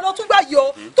 ọ̀rọ̀ ló tún gbà yìí o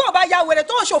tó o bá ya wèrè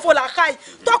tó o ṣòfò làákàyè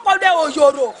tó pọ̀ lé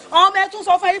òyòrò àwọn ọmọ ẹ tún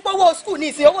sọ fún ẹ pé owó skul ní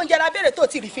ìsìn owó oúnjẹ lábẹ́rẹ̀ tó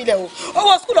ti rì filẹ̀ o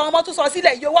owó skul àwọn ọmọ tún sọ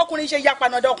sílẹ̀ iye owó ọkùnrin ṣe ya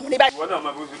panadà ọkùnrin báyìí. ìwọ náà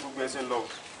máa bó gbogbo ẹsẹ̀ ń lọ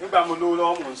nígbà mo lówó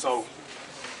lọ́wọ́ mò ń san o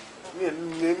mi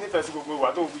nífẹ̀ẹ́ sí gbogbo ìwà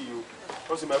tó ń wí yìí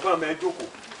o sì mẹ́gbọ́n mi ẹ jókòó.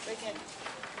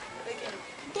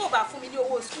 tó o bá fún mi ní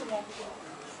owó skul wọn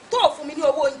tó o fún mi ní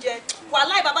owó oúnjẹ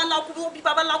wàláì baba ńlá kú bí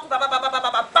baba ńlá kú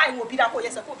baba báyìí wọn òbí dá kó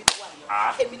yẹsẹ kó òbí tó wà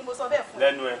ní. èmi ni mo sọ bẹ́ẹ̀ fún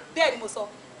ẹ lẹ́nu ẹ bẹ́ẹ̀ ni mo sọ.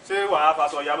 ṣé wàá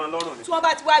faṣọ yamọ lọ́rùn ni. tí wọ́n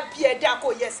bá ti wá bí ẹ dá kó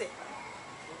yẹsẹ.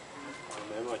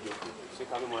 ọ̀nà ẹ̀ máa jókòó ṣé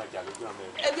ká ló máa jà lójú àmọ́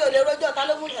ẹ̀. ẹbí ò lè rojọ́ ta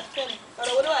ló mú yẹn kẹ́ni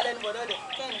ọ̀rọ̀ wo ló wà lẹ́nu bọ̀dọ̀ dẹ̀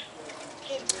kẹ́ni.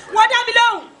 wọ́n dá mi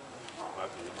lóhùn.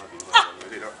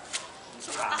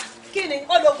 kí ni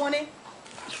ológun ni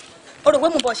olùgbé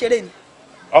mu bọ̀ ṣeré ni.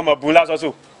 ọmọ bùn lásán so.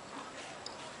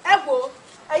 ẹ wo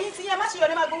ẹ̀yin tí yẹn má ṣe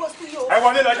yọrí máa gbowó skul yìí o. ẹ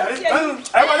wọlé lọ jàre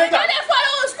ẹ wọlé jà. ẹ fọ́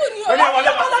lọ́wọ́ skul ni o. ẹ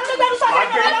wọlé lọ.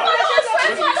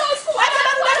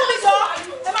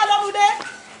 ẹ má lọ́nu dé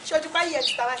ṣojú báyìí ẹ̀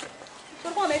ti tàwa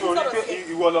torí fún ọmọ ẹbí sọ̀rọ̀ sí ẹ.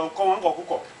 ìwọ lọ nǹkan wọn kọ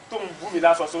kúkọ tó ń bú mi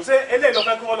lásán so ṣé eléyìí lọ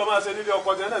fẹ́ kí wọ́n lọ máa ṣe nílé ọkọ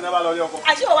tí náà bá lọ lé ọkọ.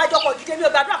 àṣé òwò àjọkọ dídé ní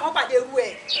ọgbàdúrà kan pàdé irú ẹ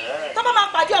tó bá máa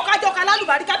pàdé ọkọ àjọkọ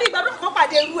alálùbárí kábí ìgbàdúrà kan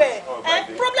pàdé irú ẹ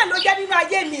problem ló jẹ́ nínú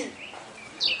ayé mi.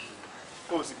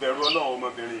 kó o sì bẹ̀rù Ọlọ́run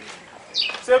ọmọbìnrin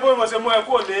ṣé bó mo ṣe mú ẹ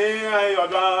kúrò ní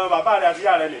ọ̀dọ̀ bàbá rẹ àti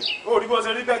ìyá rẹ ni ó rí bó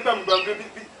ṣe rí gbẹ̀gbẹ̀m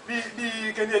bí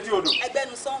kíní etí odò.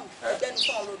 ẹgbẹ́nu sọ̀hún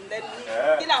ròdù lẹ́nu ní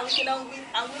kí làwọn kí náà ń wí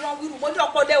àwọn iná wíru mo ní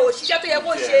ọpọlọ òṣìṣẹ́ tó yẹ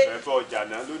kó ṣe. ẹ fẹ́ ọjà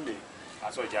náà lónìí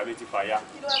aṣọ ìjà mi ti fàya.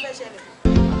 kí ló wá fẹ́ ṣẹlẹ̀.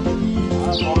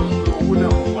 owó náà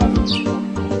kò wà lórí.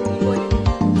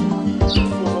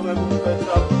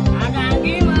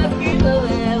 Àgàgí mosquito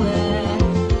wẹ́wẹ́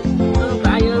ó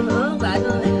báyọ̀ ló ń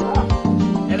gbádùn rẹ̀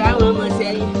ẹ̀rọ àwọn ọmọ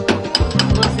sẹ́yìn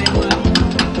wọ́n ṣe wọ́n rí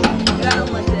ẹ̀rọ àwọn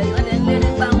ọmọ sẹ́yìn wọ́n lè lé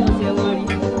nípa wọ́n ṣe wọ́n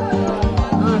rí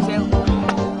wọ́n ṣe wọ́n rí.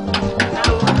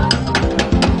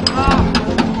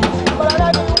 ọ̀rọ̀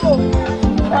ni wò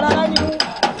ọ̀rọ̀ ni wò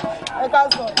ẹ ká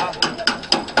sọ.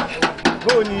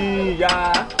 bó o ní ìyá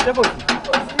sẹ́fọ̀ sí.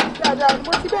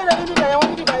 mo ti bẹ̀rẹ̀ nínú ìyá wọn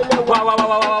níbi ìgbà ilé wa.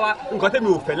 wá nǹkan tẹ́mi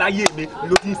ò fẹ́ láyé mi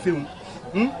ló ti ń ṣeun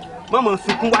mọ̀mọ́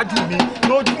sunkún wájú mi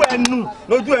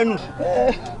lójú ẹnu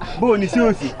bó o ní sí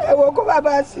òsì. ẹ wo kó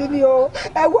bàbá sí ni o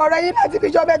ẹ wo ọ̀rọ̀ yín láti fi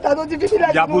jọ mẹ́ta tó ti fi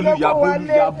mílẹ̀ nínú lọ́kọ̀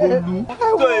wálé. Yabolu.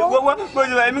 tó ìwọ́wọ́ bó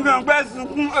ṣe wà èmi kan pẹ́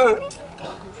sunkún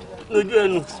lójú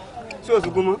ẹnu sí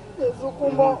òsùnkún mọ́.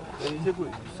 sunkún mọ́.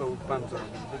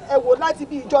 ẹ wò láti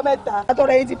bí ìjọ mẹ́ta.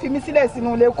 àtọ̀rọ̀ yìí ti fi mí sílẹ̀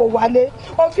sínú ilé kò wálé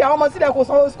ó fi àwọn ọmọ sílẹ̀ kò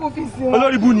sanwó school fees wọn.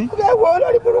 olórí bu ni. ẹ wo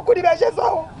olórí burúkú ni bẹ́ẹ̀ ṣe sọ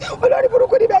o olórí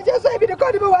burúkú ni bẹ́ẹ̀ ṣe sọ èmi nìkan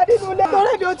ni mo wà nínú ilé.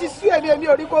 torí mi ò ti sú èmi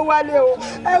ò rí kó wálé o.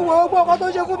 ẹ wo gbogbo nǹkan tó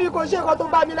ṣe fún mi kò ṣe nǹkan tó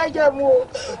bá mi lẹ́jẹ̀ mu o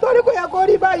torí kò yẹ kó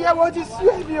rí báyìí ẹ wo ti sú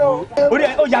èmi o. orí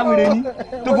ẹ ó ya wèrè ni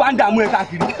tó wá ń dààmú ẹ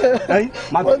káàkiri.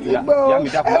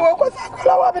 ẹ wo kó sẹ́kọ̀ọ́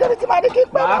lọ́wọ́ mi lórí tí màá ní kí n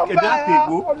pẹ́ lọ́wọ́ èmi á pè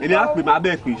gbó èmi á pè má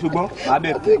bẹ́ẹ̀ pè ṣùgbọ́n má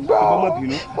bẹ́ẹ̀ pè ṣùgbọ́n mọ̀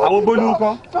bínú àwọn bólú ń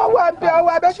kọ́. ọwọ́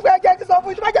abẹ́ ṣùgbọ́n ẹjẹ́ ti sọ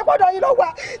fún ṣùgbọ́n ẹjẹ́ gbọ́dọ̀ yìí ló wà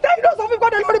tẹ́yìn ló sọ fún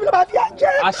gbọ́dọ̀ lórí mi ló máa fi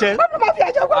àjẹ́. àṣẹ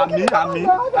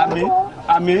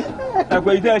àmì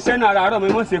ẹ̀pẹ̀ ìdẹ́ ẹṣẹ́ náà àárọ̀ mi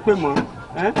mọ̀ ṣe pé mọ́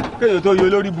kéèyàn tó yọ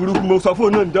olórí burúkú mo sọ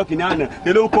fóònù náà níjọ́ kìíní àná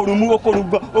èló ń korun mú ó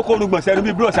korun gbọ̀n sẹ́nu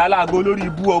bíi búrọ̀ṣì aláàgọ́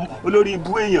olórí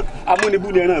ibú èèyàn amúnibú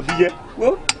lè ràn bí yẹ.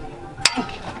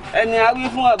 ẹni awí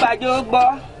fún ọbàjọ́ gbọ́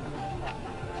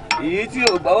èyí tí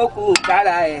ò gbọ́ ó kú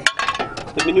kára ẹ̀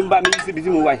tèmi ní bá mi síbi tí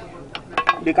mo wà yìí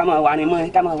bí ká máa wà ní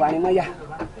mọ́ yá.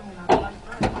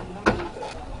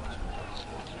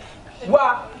 wá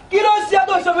kí ló ń ṣe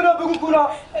tó ìṣòfin burúkú lọ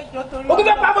o kò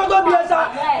fẹ́ pamọ́ tó bí ẹ sá.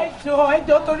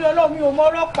 ẹjọ́ torí Ọlọ́run mi ò mọ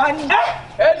ọlọ́pàá ni.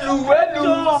 ẹlù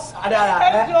adara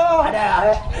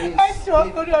ẹjọ́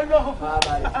torí Ọlọ́run.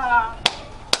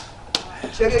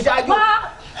 ṣèké ṣáájú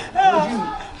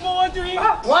mo wojú yín.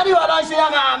 wọ́n ní wọ́n lọ ṣe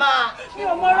àmà. mi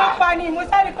ò mọ ọlọ́pàá ni mo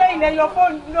sáré pé ilẹ̀ yọ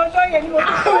fóònù lọ́jọ́ yẹn ni mo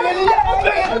fi kọ́ ẹ nílé.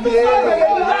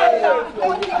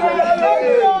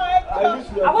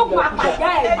 àwọn kò àpàjá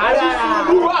ẹ̀.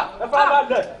 ẹ fara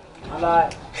balẹ̀.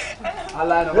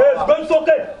 gbẹ́mí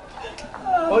sókè.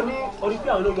 ó ní orí pé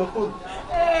àwọn ló yọ fóònù.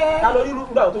 ta ló rí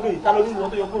nígbà tó yẹ ta ló rí wọn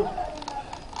tó yọ fóònù.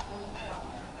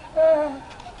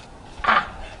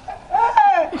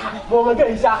 mo mọ kẹ́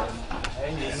ìṣá.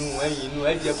 ẹ̀yin inú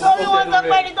ẹ jẹ kó torí wọn sọ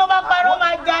pé ẹni tó bá parọ́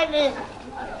máa jalè.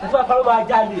 ẹni tó bá parọ́ máa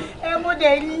jalè. ẹ mú dé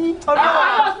rí. àwọn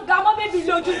àlọ́ gàmọ́ bébí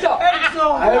lójú jọ. ẹ sọ.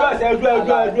 àyè bá ṣe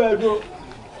ẹdú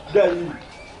dẹ́yìn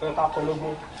ká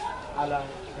kọlọ́gbọ́n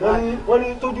wọ́n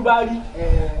ní tójú bá rí.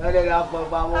 ọ̀rẹ́ rẹ̀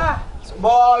àpọ̀pọ̀ àwọn.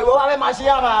 bọ̀ ìwọ wa fẹ́ máa ṣe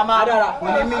àmà dára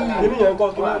ní mímí. èmi yẹn kọ́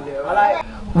tó.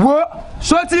 wo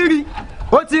so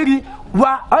ti rí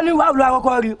wa ọ ní wàá lu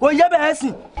àkọ́kọ́ rí o yẹ bẹ́ẹ̀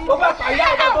sìn. ó bá pàyà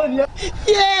ẹ̀ka tó ní.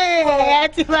 ẹ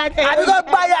ti máa tẹ̀. àbí kò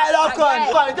gbáyà ẹ lọkọ ni.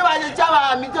 kọ́ni tó bá ṣe jáwà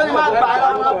mi tó ní máa gbà ẹ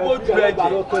lọ́kọ. ojú rẹ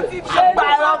jẹ gbà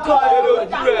ẹ lọkọ ni.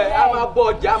 ojú rẹ a máa bọ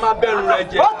ọjà a máa bẹ̀rù rẹ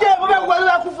jẹ. ó kẹ́ mo fẹ́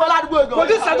wọlé kú fún aládùúgbò gan. kò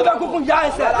tí sẹ́tù bẹ́ẹ̀ kúkú ya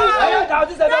ẹsẹ̀. ẹ̀yọ́ ìjà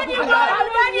òtí sẹ́tù kúkú ya ẹsẹ̀.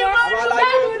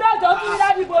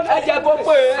 ẹ jẹ́ kó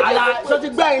pé àlà sọ ti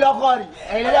gbẹ̀yìn lọ́kọ rí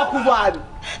ẹ̀yin lẹ́yìn kú fún àbí.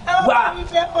 wà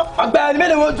ọgbẹ́ni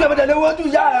mélòó wojú ẹ̀mẹ́tẹ̀ lé wojú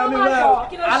yá ẹ̀ mi rẹ̀ o.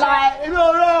 àlà èmi ò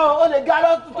rẹ̀ o ó lè ga lọ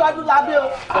tuntun adúlá lábẹ́ o.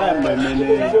 ẹ mọ̀ mi ní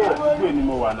ojú ẹ̀ ni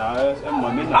mo wà náà ẹ mọ̀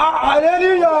mi náà. àlẹ́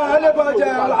níyàn ẹ lè bọ̀ jẹ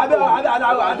abẹ́.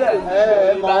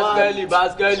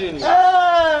 baskẹ́lì ni.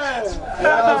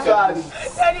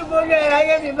 ẹni mo lè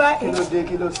ayé mi báyìí.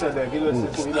 kí ló ṣẹlẹ̀ kí ló ṣe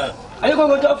fún yín láti. ayé kò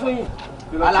gbọdọ̀ fún yín.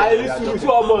 àlàyé ní sùúrù sí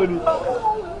ọmọ ni.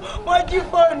 wọ́n jí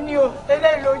fóònù ni o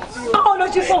eléyìí ló jí o. báwo ló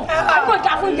jí fóònù àbúrò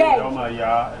ìjà fún jẹ ẹ. ọmọ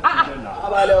ìyá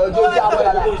abalẹ̀ ọjọ́ ìjà àwọn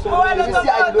ìyàlá wọ́n lọ sọ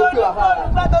pé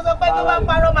fóònù tó sọ pé tó bá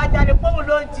parọ́ máa jalè fóònù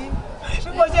ló jí bí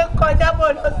mo ṣe kọjá bọ̀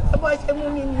lọ́sọ̀ bó ṣe mú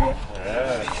mi nìyẹn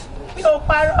mi ò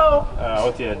parọ́ o.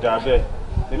 ó ti ẹ̀ dá bẹ́ẹ̀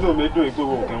inú mi dùn pé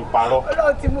o kì í parọ́.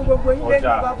 Ọlọ́run ti mú gbogbo yín lẹ́nu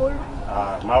bàbá olú.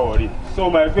 má wọrí so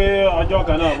mọ̀ pé ọjọ́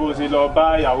kan náà bó ṣe lọ bá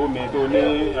ìyàwó mi tó ní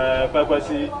pẹ́pẹ́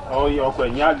sí ọkọ̀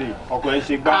ẹ̀yìn àlè ọkọ̀ ẹ̀ ń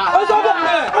ṣe gbá. ó sọ bẹ́ẹ̀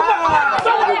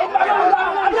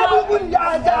alábùkù ní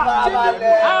ajá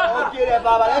òkèèrè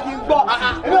bàbá rẹ kì í gbọ́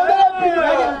èmi ò lè bí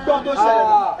rẹ kì í gbọ́ tó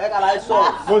ṣẹlẹ̀ ẹ kàlà ẹ sọ.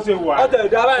 bó ṣe wà ó ti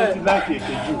láìpẹ́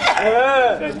èké jù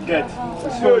ṣẹ́gẹ́t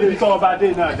sí orí tó ọba dé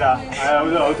náà dá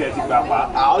ó tẹ̀ ti gbà pa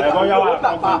ẹ̀kọ́ yà wà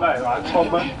kọ́gbọ́n báyìí wà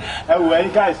kọ́gbọ́n ẹ̀wù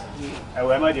ẹ̀yin guys ẹ̀wù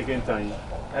ẹ̀ má jẹ́ kí n tàn yín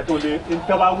ẹ̀ tó lè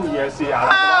tọ́ bá wù yẹn sí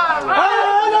ara.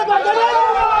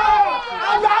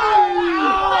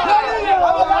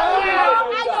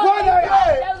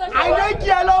 àìdé kí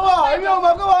ẹ lọ́wọ́ èmi ò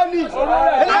mọ̀ pé wọ́n ní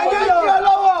àìdé kí ẹ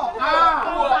lọ́wọ́.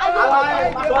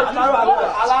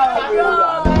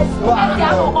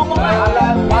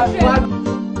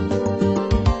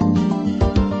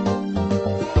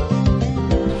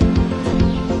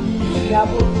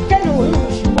 kẹ́ni wò ló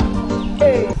ń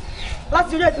ṣùgbọ́n.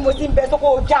 láti orí ẹ̀ tí mo ti ń bẹ tó kó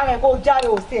o já rẹ̀ kó o já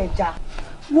rẹ̀ ò sí ẹ̀ já.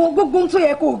 wo gbogbo ohun tó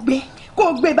yẹ kó o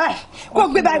gbé báyìí kó o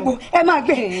gbé báyìí bò ẹ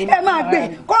máa gbé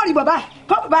kó o rí bọ̀ báyìí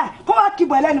kó wá kí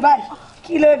bọ̀ ẹ lẹ́nu báyìí.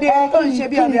 kí ló dé tó ń ṣe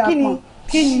bí ọ̀rẹ́ àpọ̀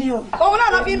kí ni o. òun náà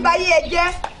lọ fi ń ba ayé ẹ jẹ́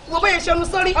wo bóyá ṣẹnu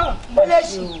sórí ó lè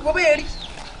ṣì wo bóyá rí.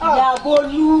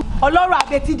 Ìyàbọ̀lú ọlọ́rọ̀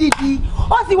àbẹ̀tí dídí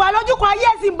ó sì wà lójú kan ayé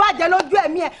ẹ̀ sì ń bàjẹ́ lójú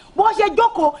ẹ̀mí ẹ̀ bó ṣe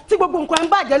jókòó tí gbogbo nǹkan ń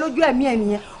bàjẹ́ lójú ẹ̀mí ẹ̀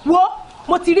nìyẹn wo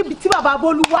mo ti rí ibi tí bàbá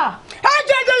Bólú wà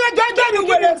ẹjọ́ ni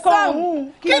wèrè kan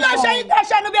kí ló ṣe yín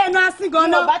tẹ̀sẹ̀ níbi ẹnu asín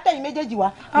gan-an. bá tẹ̀yìn méjèèjì wá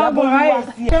ìyàbọ̀ olúwa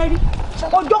sí ẹ.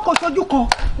 ọjọ́ kò sojú kan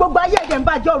gbogbo ayé ẹ̀dẹ̀ ń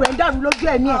bàjẹ́ ọ̀rọ̀ ẹ̀ ń dàrú lójú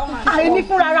ẹ̀mí ẹ̀ àìní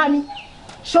fúnra mi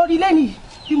sórí lẹ́nìí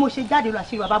bí mo ṣe jáde lọ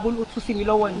àṣírí bàbá Bólú ó tú sí mi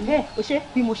lọ́wọ́ ni ó ṣe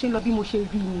bí mo ṣe ń lọ bí mo ṣe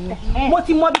rí nìyẹn mo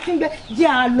ti mọ bí tí ń gbé jẹ́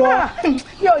àlọ́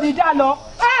mi ò ní dá lọ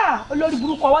olórí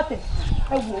burúkú ọwọ́ tẹ̀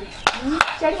ẹ wò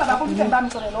ṣe rí bàbá Bólú tẹ̀ bá mi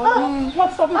sọ̀rọ̀ lọ́wọ́ wọ́n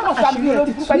sọ fún mi àṣírí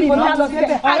olórí burúkú ẹni ìlú àlọ́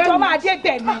síbẹ̀ àjọ máa dé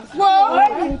bẹ̀ ni wo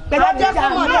pẹ̀lú ajẹ́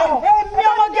fún mọ̀ náà èmi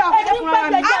ọmọdé àfẹ́ fún ara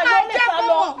mi ajẹ́ fún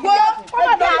mọ̀ wo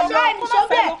ọmọdé àṣọ ẹni ṣọ́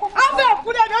bẹ́ẹ̀ afẹ́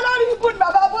òkúlẹ̀ ní olórí burúkú ni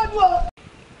bàbá Bólú o.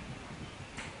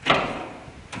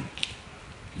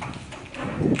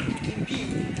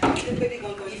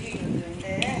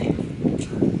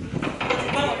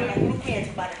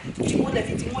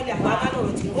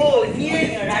 o ní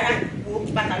èèyàn rárá wo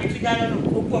bàtà mi tún já lọ́nà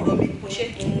ó kú ọ̀rọ̀ mi kò ṣe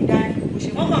òun dání kò ṣe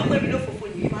wọ́n máa ń pè mí lófòfò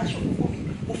nìyí máa ń ṣòfófó mi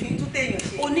òfin tún téèyàn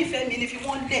ṣe onífẹ̀ẹ́ mi ni fi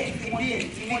wọ́n lẹ̀ fi wọ́n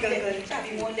lẹ̀ ṣáà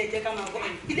fi wọ́n lẹ̀ jẹ́ ká máa gbọ́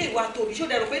ilé ìwà tóbi ṣó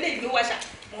dẹ̀rọ pé ilé ìlú wáṣà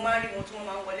mo máa ń rí wọn tí wọ́n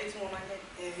máa ń wọlé tí wọ́n máa ń jáde.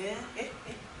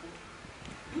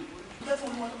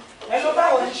 ẹ ló bá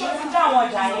wọn ṣe fún táwọn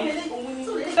ọjà yẹn.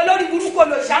 olórí burúkú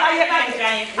ló ṣàlàyé báyìí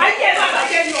ayé ẹ má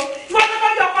bàjẹ́ ni o wọ́n tó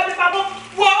kọjú ọkọ mi pamọ́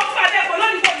wọ́n pàdé ẹ̀kọ́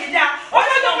lónìí kò ní dáa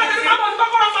ọlọ́jọ́ ọkọ mi pamọ́ ní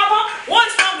kọ́kọ́rọ́ pamọ́ wọ́n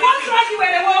sọ́ọ́jú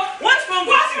wẹ̀rẹ̀ wọ́ wọ́n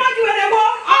sọ́ọ́jú wẹ̀rẹ̀ wọ́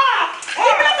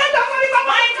ibi ló kọjú ọkọ mi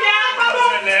pamọ́ pamọ́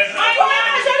wọ́n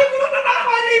aṣọ ní burúkú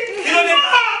pamọ́ ni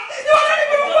olórí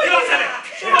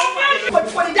burúkú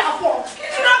kò ní dáa fọ́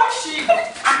kí ló bá ṣì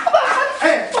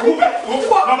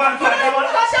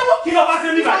kí ló bá ṣe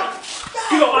níbà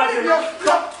kí ló bá ṣe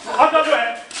ọjọ́ ẹ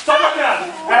sọ́jọ́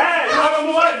ẹ ìwọ ló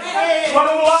mú wá ìwọ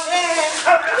ló mú wá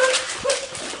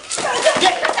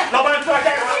lọ́ba ń tún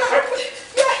ajá ìwọ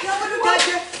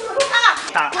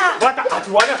wọ́n ta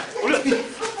àtiwọ́ náà olóòtú.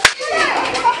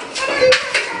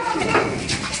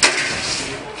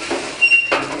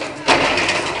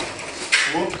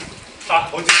 wo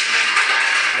ọtí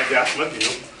ẹ̀jẹ̀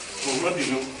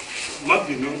má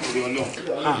bínú torí Ọlọ́run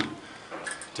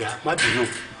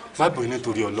má bínú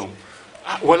torí Ọlọ́run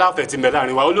wọ́n láfẹ̀ẹ́ ti mẹ́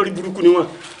láàrin wa olórí burúkú ni wọ́n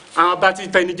àwọn bá ti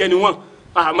tẹni jẹ́ ni wọ́n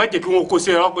má jẹ́ kí wọ́n kó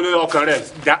sí ọkàn rẹ̀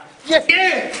dá.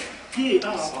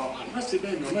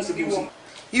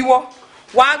 ìwọ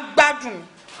wàá gbádùn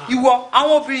ìwọ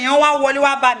àwọn obìnrin yẹn wá wọlé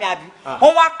wá bá mi àbí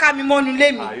wọ́n wá ká mi mọ́nu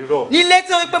ilé mi nílé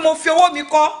tí wọ́n pé mo fi owó mi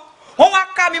kọ́ wọ́n wá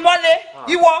ká mi mọ́lé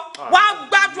ìwọ wàá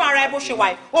gbádùn ara ẹ bó ṣe wà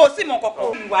yìí o sì mọ kọ̀kọ́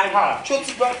ìwà rẹ̀ ṣó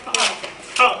ti gbọ́.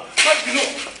 má bínú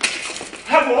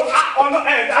ẹ̀bùn ọ̀nà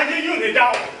ayé yóò lè dá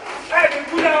ọ ti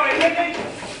kú dáhùn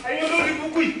ẹ̀yìn olórí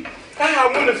kúkú yìí káyọ̀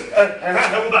àwọn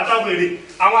ẹ̀wọ̀n bàtà wèrè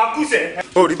àwọn akúṣẹ̀.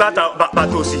 orí bàtà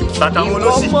òsì bàtà wọn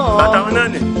olóṣì bàtà wọn náà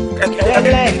nì.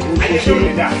 ayé yóò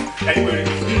lè dá ẹ̀yìn wèrè.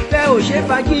 ìfẹ́ ò ṣe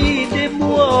fagídé mú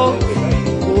ọ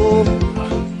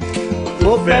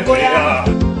mo fẹ́ bóyá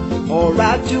ọ̀rọ̀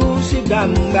ajú sí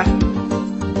gbangba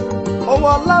owó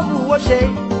ọlọ́run ó ṣe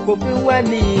kò fi wẹ́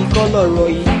ní ìkan lọ́rọ̀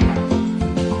yìí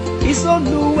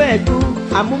ìsọ̀nùwẹ̀dù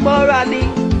àmúmọ́ra ní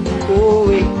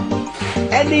òwe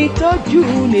ẹni tó jù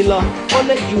ní lọ ó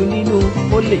lè jù nínú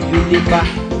ó lè jù nípa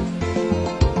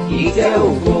ìtẹ́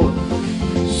ògo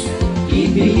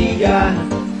ibi gíga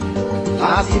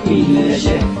lásìkò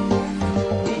ìlẹ̀ṣẹ̀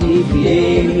ibi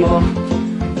èèmọ̀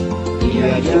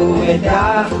ìrìnàjò ẹ̀dá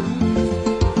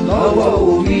lọ́wọ́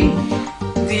orí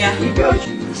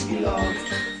ìjọ́jú sí lọ.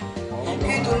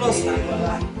 kí tó lọ sí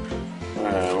àná.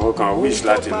 wọ́n kàn wish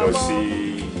láti lọ sí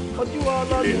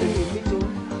ilé ni.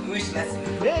 wish láti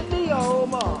lọ.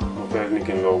 mo fẹ́ ní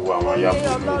kí n lọ wo àwọn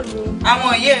yàgò.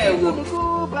 àwọn ìyá ẹ̀ wò.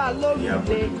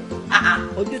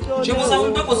 ṣé mo sọ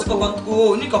fún pé kò sí kankan kò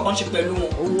ní kankan ṣe pẹ̀lú wọn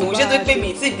òun ṣe tó pè mí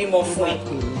tí ìbímọ fún ẹ.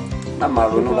 má máa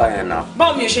ronú báyẹn náà.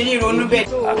 báwo mi ò ṣe ní ronú bẹ́ẹ̀.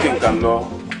 àbí nǹkan lọ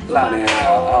láàrin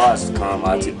hours kan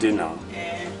máa ti dé náà.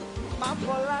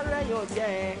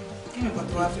 kí ni nǹkan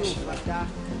tó wá fi ṣe bàtà.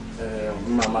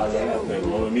 màmá rẹ pẹ̀lú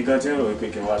omi gan tí ń rò wípé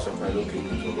kí n wá sọ pẹ̀lú òkè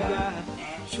tó tó bá.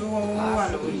 ṣé wọ́n wà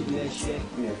lórí ilé iṣẹ́.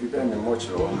 mi ò fi bẹ́ẹ̀ ní mọ́ọ̀tì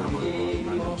lọ́wọ́ náà.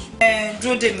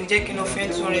 dúró dè mí jẹ́ kí n lọ fẹ́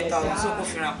 200,000 tó kò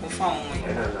fi ràn kó fún àwọn ọmọ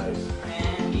ẹ̀.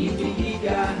 ibi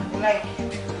gíga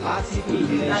láti fi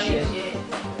ilẹ̀ṣẹ̀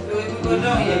lórí gbogbo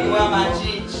náà yẹ kó wá máa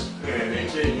change.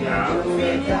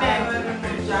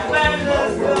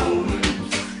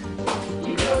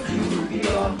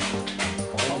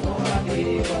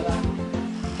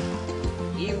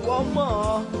 ìwọ mọ̀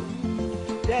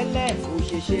tẹ́lẹ̀ kò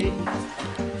ṣe ṣe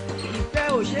ìfẹ́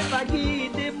ò ṣe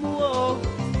fagídé mú ọ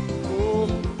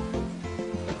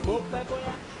mo fẹ́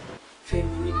bóyá.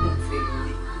 Fẹ́mi ní kò fẹ́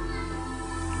lórí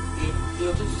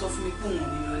èèyàn tó ti sọ fún mi pé òun ò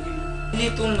ní lọ lé mọ́ ilé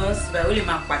tó ń lọ sí báyìí ó lè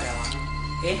máa padà wá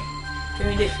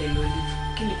Fẹ́mi lè fẹ́ lọ lé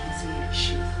kí ni kí tí mo lè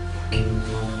ṣe.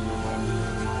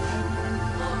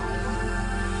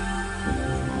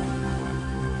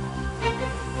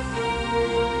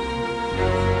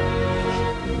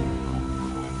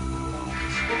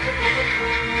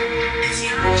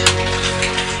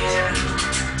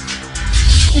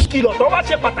 ìkìlọ̀ tó wá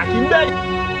ṣe pàtàkì ń bẹ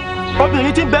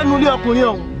obìnrin tí ń bẹ́nu ilé ọkùnrin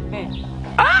ọ̀hún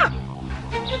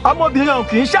ọmọbìnrin ọ̀hún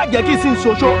kì í ṣàjẹ́ kí sì ń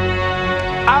ṣoṣo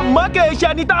àmọ́ kì í ṣe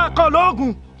ẹni tá a kọ́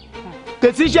lóògùn kì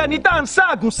í ṣe ẹni tá a ń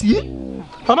ṣaàgùn sí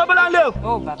ọmọ bọ́lá lé o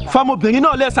fọmọbìnrin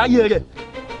náà lẹ́sàáyé rẹ̀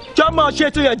tí ọmọ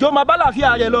ṣe tirẹ̀ jọ máa bá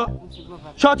làáfíà rẹ̀ lọ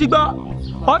ṣọtí gbọ́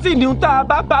wọ́n sì ní tá a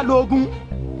bá bá lóògùn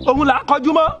òun là á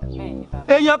kọjú mọ́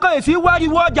èèyàn kan èsì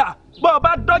wáriwó ọjà bọ́ ọ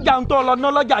bá dọ́jà ń tọ́ lọ ná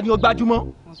lọ́jà ni ó gbajúmọ́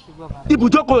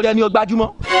ibùjókòó rẹ̀ ni ó gbajúmọ́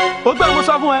ó gbé mo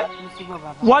sọ fún ẹ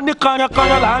wọ́n ní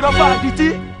kànrànkànràn là ń rọ́fà àdìtí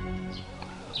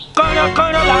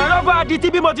kànrànkànràn là ń rọ́fà àdìtí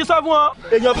bí mo ti sọ fún ọ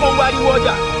èèyàn kan wáriwó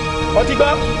ọjà ọtí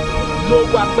gbọ́ lo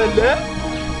wà pẹ̀lẹ́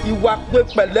ìwà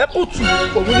pẹ̀lẹ́ kùtù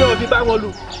òun ni òbí bá wọn lò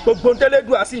gbogbo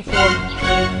ntẹ́lẹ́dùn àti ìfún ọ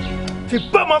fi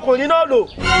bọ́ ọmọkùnrin náà lò.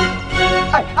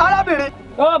 arábìnrin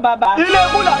ilé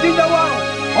kúlà ti jẹ́ wárùn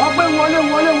wọ́n pé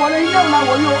wọlé ilé ọ̀la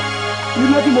wọ̀nyí o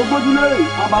ilé tí mo gbójú lérè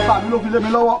àbàbà mi ló fi lé mi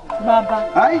lọ́wọ́. bàbá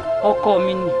ọkọ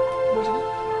mi ni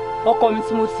ọkọ mi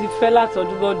tí mo ti fẹ́ láti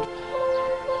ọdún bọ́dún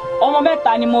ọmọ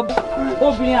mẹ́ta ni mo bí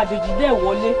obìnrin àjòjì dẹ̀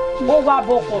wọlé ó wá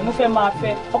bọ ọkọ mi fẹ́ máa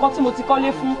fẹ́ ọkọ tí mo ti kọ́lé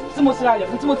fún tí mo ti ralẹ̀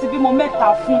fún tí mo ti bímọ mẹ́ta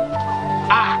fún.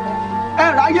 ẹ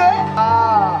ráyé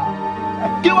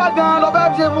kí wá gan lọ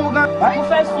fẹ́ ṣe fún un gan. mo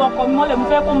fẹ́ sọ ọkọ mi mọ́lẹ̀ mo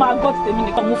fẹ́ kó máa gbọ́ tèmi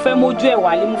nìkan mo fẹ́ mójú ẹ̀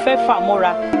wálé mo fẹ́ fà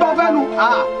mọ́ra. tó fẹ́ nu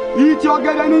yìí tí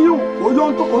ọgẹdẹ ní yù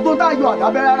òjò tá a yọ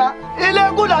àdábẹ́ rárá. ilé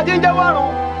kúlà ti ń jẹ́ wárùn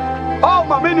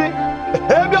ọmọ mi ni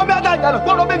ebi omi ata ìjàlè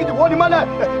kóró méjì tí wọ́n ní mọ́lẹ̀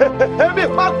ebi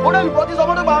pa kóró ìbọn tí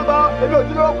sọmọdé gbàgbà ebi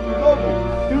òjì ló kù lóògùn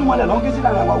irú mọ́lẹ̀ ló ń ké sí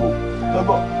lára wa wò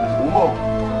lọ́gbọ̀ òun bọ̀.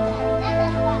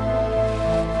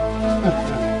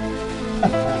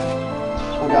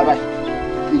 ọ̀dà báyìí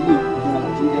ilé ìjọba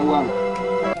ti ń jẹ́ wárùn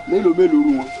mélòó rú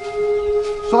wọn.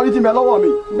 sọ́rí ti bẹ lọ́wọ́ mi.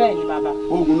 bẹ́ẹ̀ ni bàbá.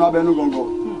 oògùn náà bẹnu gọ̀ǹgọ̀.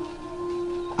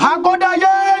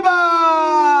 àkọ́dáyé ibà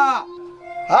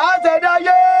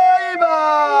àtẹ̀dáyé ibà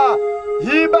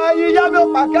ibà yìí yá mi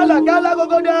pa kálàkálà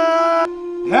gógó dẹ.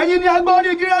 ẹ̀yin ni agbọ́n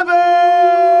ní gírẹ́fẹ́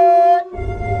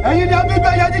ẹ̀yin ni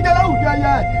agbígbẹ́ yẹn jíjẹ láwùjọ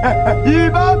yẹ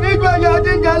ibà gbígbẹ́ yẹn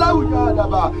jíjẹ láwùjọ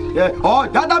àdàbà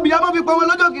dáadáa bíi amọ́ fi pẹ́ wọn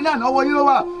lọ́jọ́ kìíní àná ọwọ́ yín ló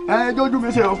wà jójú mi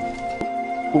ṣe o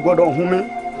kò gbọ́dọ̀ hun mi.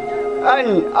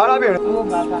 ẹ̀yin arábìnrin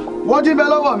wọ́n ti bẹ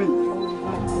lọ́wọ́ mi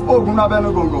oògùn náà bẹnu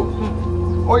gòngò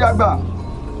ó yá gbà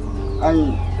ẹ̀yin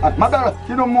má bẹ̀rẹ̀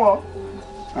kí ló mú ọ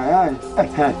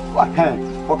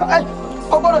ọkà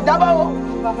ọ gbọ́dọ̀ jábọ̀ o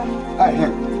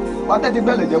wà á tẹ́tí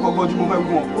gbẹ́lẹ̀ jẹ́ gbogbo tí mo fẹ́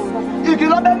gún ọ.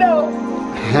 ìkìlọ̀ bẹ́ẹ̀ o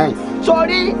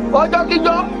sọrí ọjọ́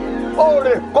kíjọ́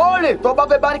òòrèkóòrè tó bá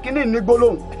fẹ́ bá kínní ní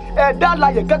gbólóhùn ẹ̀dá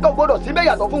àlàyé kẹ́kọ̀ọ́ gbọ́dọ̀ síbẹ̀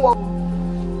yàtọ̀ fún wọn.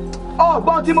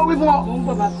 ọgbọ́n tí mo wí fún ọ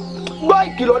gbọ́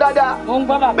ìkìlọ̀ dáadáa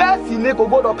bẹ́ẹ̀ sì ni kò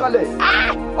gbọ́dọ̀ kanlẹ̀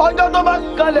ọjọ́ tó bá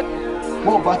kanlẹ̀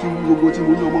wọ́n bá ti wú gbogbo tí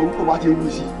mo ní ọmọ orúkọ bá ti wú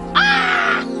sí.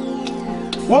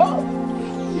 wọ́n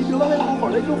ìjọba bẹ́ẹ̀ kọ́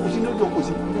ọ̀rẹ́ jókòó sí ló jókòó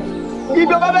sí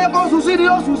ìjọba bẹ́ẹ̀ kọ́ sùn sí ni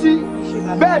yóò sùn sí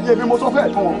bẹ́ẹ̀ ni èmi mo sọ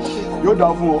fẹ́ẹ̀ fún ọ yóò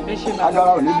dáa fún ọ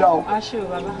agara ò ní dá ọ.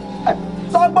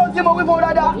 sọgbọ́n tí mo wí fún ọ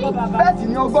dáadáa bẹ́ẹ̀ sì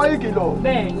ni ọgbọ́n ìkìlọ̀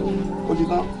ó ti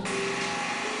tán.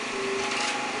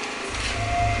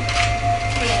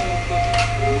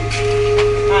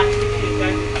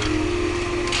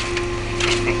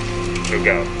 Look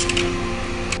out.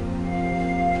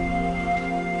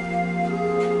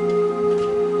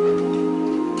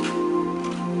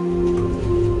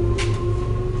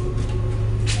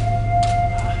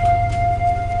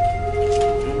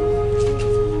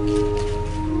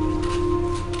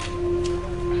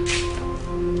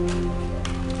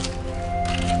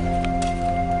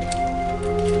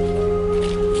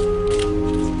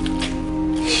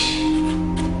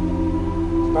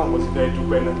 Báwo ti fẹ́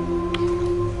dúpẹ́ náà?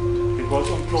 Because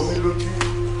ó jọ mí lójú.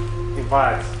 In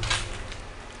fact,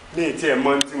 ní ìtí ẹ̀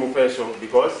mọ́ tí mo fẹ́ sọ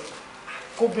because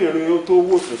kóbìnrin ó tó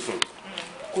wò sùnsùn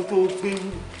kó tó gbé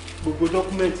gbogbo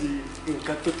dọ́kúmẹ́ǹtì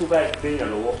nǹkan tó tó báyìí léèyàn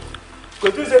lọ́wọ́. Kò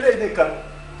tún ṣe léyìn nìkan.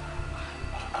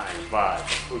 In fact,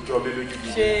 ó jọ mí lójú bí.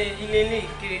 Ṣé ilé ilé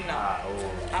ìkiri náà?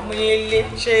 Àmúyẹ ilé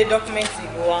ṣé dọ́kúmẹ́ǹtì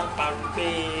ló wá ń parọ́ pé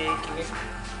kìíní?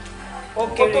 Ó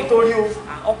kéré. Ó tó torí o.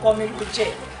 Ọkọ mi ló jẹ́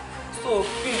so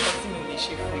kí nǹkan tí mi lè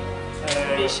ṣe fún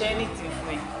yìí lè ṣe anything fún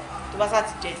yìí tó bá sáà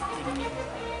ti jẹ́ tèmi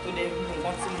tó lè mú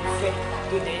nǹkan tí mo fẹ́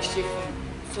tó lè ṣe fún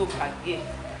mi tó gbàgbé.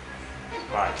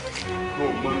 Báyìí mo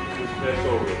mọ tó fẹ́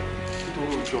sọ̀rọ̀ ẹ̀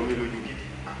nítorí ó jọ mí lójú gidi.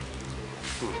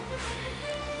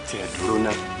 Tí ẹ dúró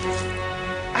náà.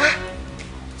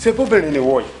 Ṣé bóbìnrin ni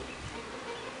wọ̀ yìí?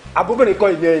 Abóbìnrin kọ́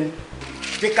ilé ẹni.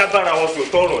 Bí ká bára wọn sọ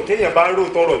tọrọ téèyàn bá ń rò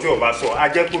tọrọ tí ò bá sọ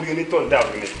ajẹ́kórí onítọ̀ ń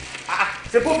dàrú ni.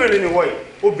 Ṣé bóbìnrin ni wọ̀ yìí?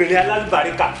 Obìnrin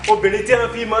alálùbáríkà obìnrin tí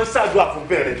wọ́n fi máa ń ṣàdúrà fún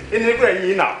bẹ̀rẹ̀ ẹnìgbẹ́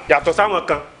yìí nà yàtọ̀ sáwọn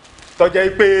kan tọ́jà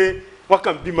pé wọ́n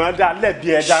kàn bí máa dá lẹ́bi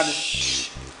ẹ̀ dání.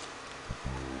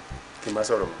 Kí n bá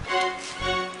sọ̀rọ̀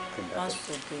má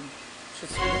sọ bẹ́ẹ̀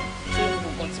ṣùgbọ́n tí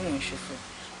gbogbo nǹkan tí mò ń ṣe fún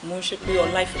mo ń ṣe pé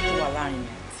ọlá ìfẹ́ tó wà láàrin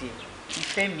mi àti ẹ̀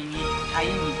ìfẹ́ mi ní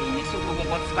ayé mi bẹ̀rẹ̀ so gbogbo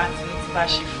nǹkan tí bá ti ní tí bá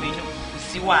ṣe fún inú kò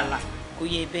sí wàhálà kò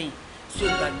yẹ bẹ́yìn so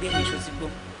gbàgbé mi ṣó ti gbọ́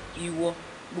ìwọ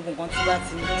gbogbo nǹkan tí bá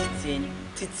ti ní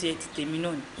títí ẹ ti tèmi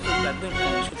náà ni so gbàgbé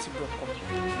nǹkan ṣó ti gbọ́ ọkọ.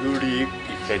 lórí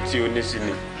ìfẹ́ tí ó ní sí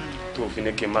mi tó fi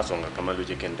ní kí n má sọ nǹkan kan má ló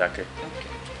jẹ́ kí n dákẹ́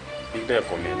nígbà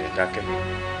ẹ̀kọ́ mi ní dákẹ́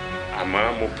àmọ́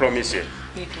mo promise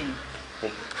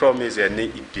ẹ ní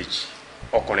ìbejì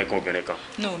ọkùnrin kan obìnrin kan.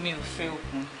 no mi ò fẹ́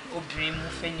ọkùnrin obìnrin mo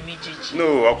fẹ́ ní méjèèjì. no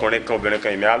ọkùnrin kan obìnrin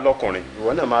kan èmi á lọ́kùnrin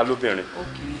ìwọ náà máa lóbìnrin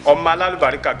ọmọ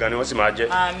alálùbáríkà gan ni wọ́n sì máa jẹ́.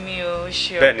 àmì ò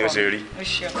ṣe ọkọ bẹ́ẹ̀ ni ó ṣe rí. ó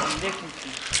ṣe ọkọ mi lẹ́kìnkì.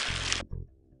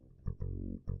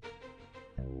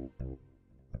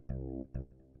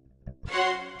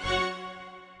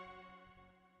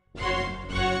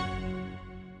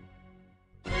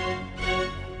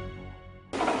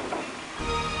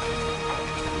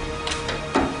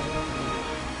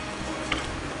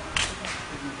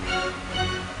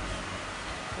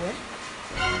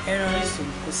 ẹran ìsìn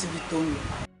kò síbi tó ń lọ.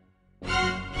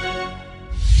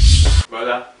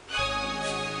 Bọ́lá.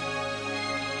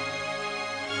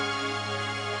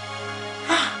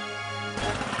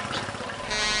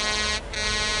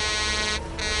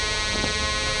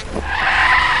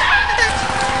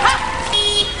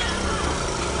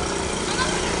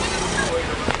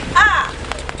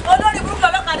 olórí burúkú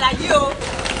ọlọ́kadà yìí o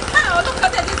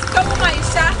ọlọ́kadà ti ti gbọ́ mọ́ máa ń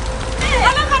ṣá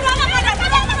ọlọ́kadà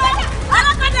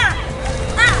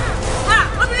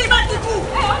obìnrin bá ti kú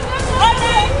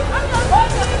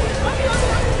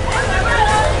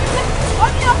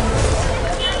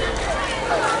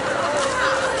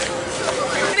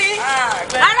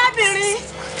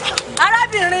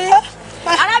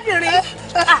arábìnrin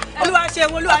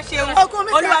olúwa ṣeun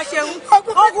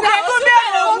okùnkùn tó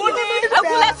bẹ̀rẹ̀ ògùn ní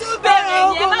ẹkùnlẹ̀ tó bẹ̀rẹ̀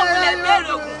yẹn má wulẹ̀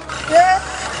bẹ̀rẹ̀ ògùn.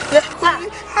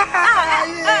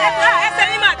 ẹsẹ̀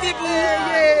yín mà ti bu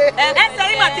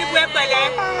ẹ pẹ̀lẹ́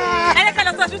ẹlẹ́kẹ́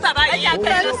lọ sọ ṣúta báyìí ẹ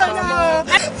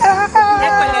pẹ̀lẹ́.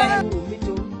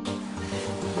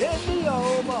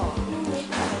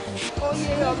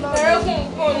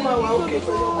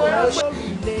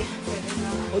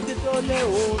 ojú tó lé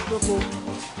òun tó kó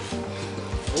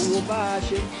owó bá a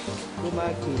ṣe ló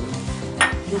máa gbè é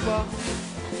ṣùgbọ́n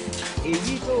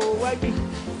èyí tó wájú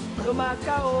ló máa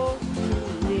ká o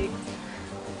ní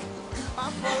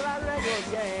afọlá rẹ̀yọ̀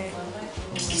jẹ́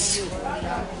ìlú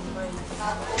ìpàdà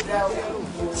ìdáwó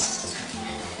òwò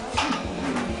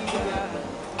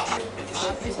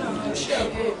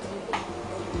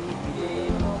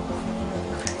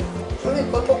sórí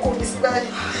nǹkan tó kó mi sí báyìí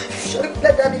sórí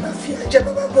lẹ́dàá mi máa fi ẹ̀jẹ̀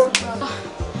bàbá bọ́.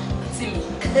 àǹtí mi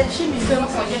ṣé mi fẹ́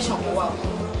wọ́n fọyẹ́ ṣàn kó wa o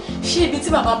ṣé ibi tí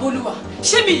bàbá Bólú wà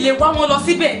ṣé mi lè wá wọn lọ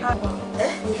síbẹ̀.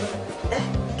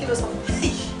 Kí ló sọ?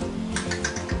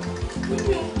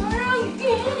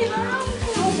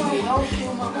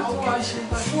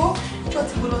 Ọjọ́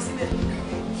tí mo lọ síbẹ̀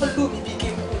ọlọ́ọ̀ mi bí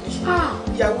kéwù ni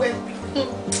ìyàwó ẹ̀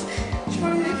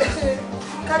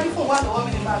kárí fún wa lọ́wọ́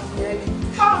mi ni máa fi ẹ́ ni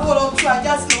owó lọ tú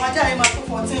ajá sí wọn ajá yẹn máa tó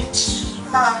 14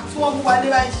 tí wọ́n mú wa dé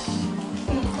báyìí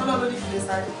ọlọ́ọ̀ ló ní ìfìlẹ̀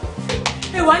sáré.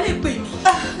 ẹ wá lè pè mí.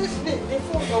 ní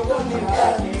fóònù ọwọ́ mi tí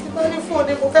bá ní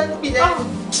fóònù mo fẹ́ pè ẹ́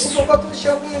gbogbo tó ṣe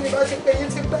fún mi bá ti pè yín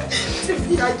ti pẹ́ tí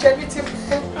fi àjẹ mi ti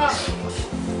pẹ́.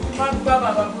 má gbá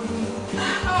bàbá Bólú.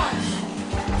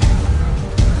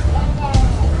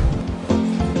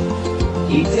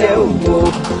 ìtẹ́ ògo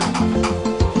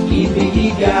ibi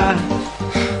gíga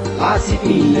láti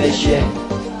fi ilẹ̀ṣẹ̀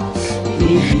ní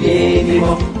ilé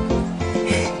mímọ́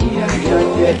ìrìnàjò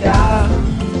ẹ̀dá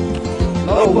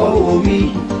lọ́wọ́ omi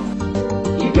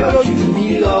ibi ojú mi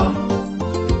lọ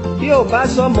bí ó bá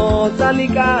sọmọ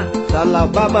tálíkà tálà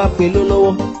bá máa pè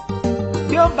lólówó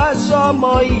bí ó bá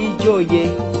sọmọ ìjòyè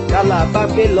tálà bá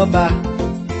pè lọ́ba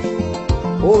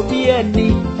òbí ẹni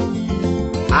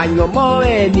àyànmọ́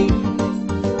ẹni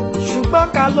ṣùgbọ́n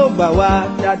ká ló gbà wá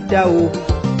dáadáa o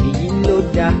èyí ló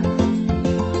dá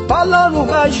bọ́lọ́run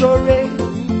bá ṣoore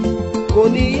kò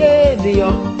ní yé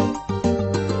ènìyàn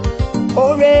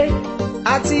oore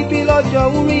àti bí lọ́jọ́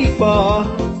ń rí pọ̀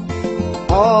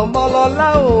ọmọlọ́lá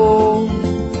o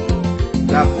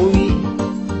gbàfúrí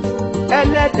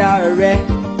ẹlẹ́dàá rẹ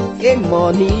èèmọ̀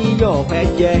níyàn fẹ́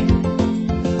jẹ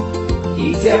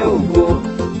ìtẹ́ ògo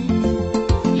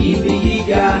ibi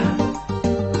gíga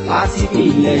láti fi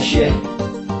ilẹ̀ṣẹ̀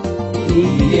ní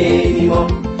ilé mímọ́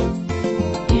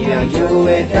ìrìnàjò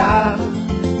ẹ̀dá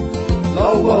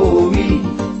lọ́wọ́ orí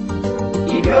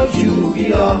ibi ojú rí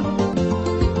lọ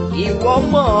ìwọ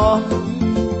mọ̀ ọ́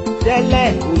tẹ́lẹ̀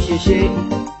kò ṣe ṣe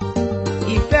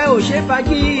ìfẹ́ ò ṣe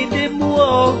fagídé mú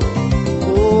ọ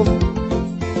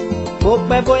ó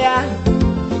pẹ́ bóyá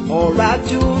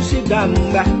ọ̀rájú sí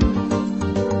gbangba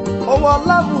owó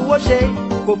ọlọ́run ó ṣe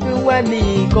kò fi wá ní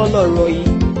nǹkan lọ́rọ̀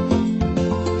yìí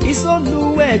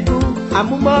ìsọ̀lúwẹ̀dùn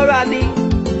àmúmọ́ra ní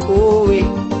òwe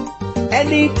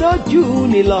ẹni tó jù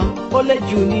ní lọ ó lè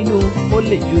jù nínú ó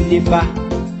lè jù nípa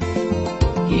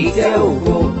ìtẹ́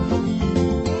ògo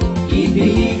ibi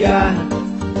gíga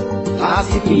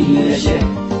lásìkò ìlẹ̀ṣẹ̀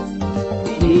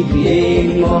níbi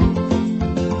èèmọ̀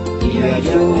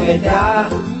ìrìnàjò ẹ̀dá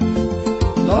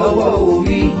lọ́wọ́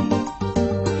orí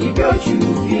ìgbọ́jú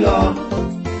lílọ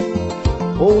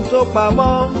ohun tó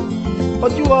pamọ́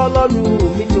ojú ọlọ́run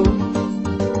mi tó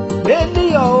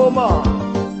gbẹ́níyàn ó mọ̀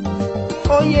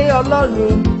oyè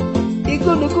ọlọ́run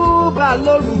igúnnugú bá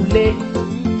lórùlé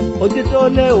ojú tó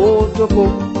lé òun tó kó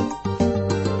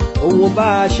òun bá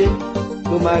a ṣe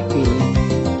ló máa gbìn ín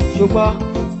ṣùgbọ́n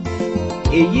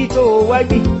èyí tó wá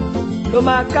gbìn ló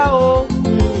máa ká ó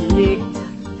ní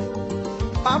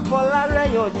pápọ̀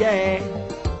lárẹ́yàn jẹ́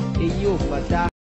èyí ò pàtà.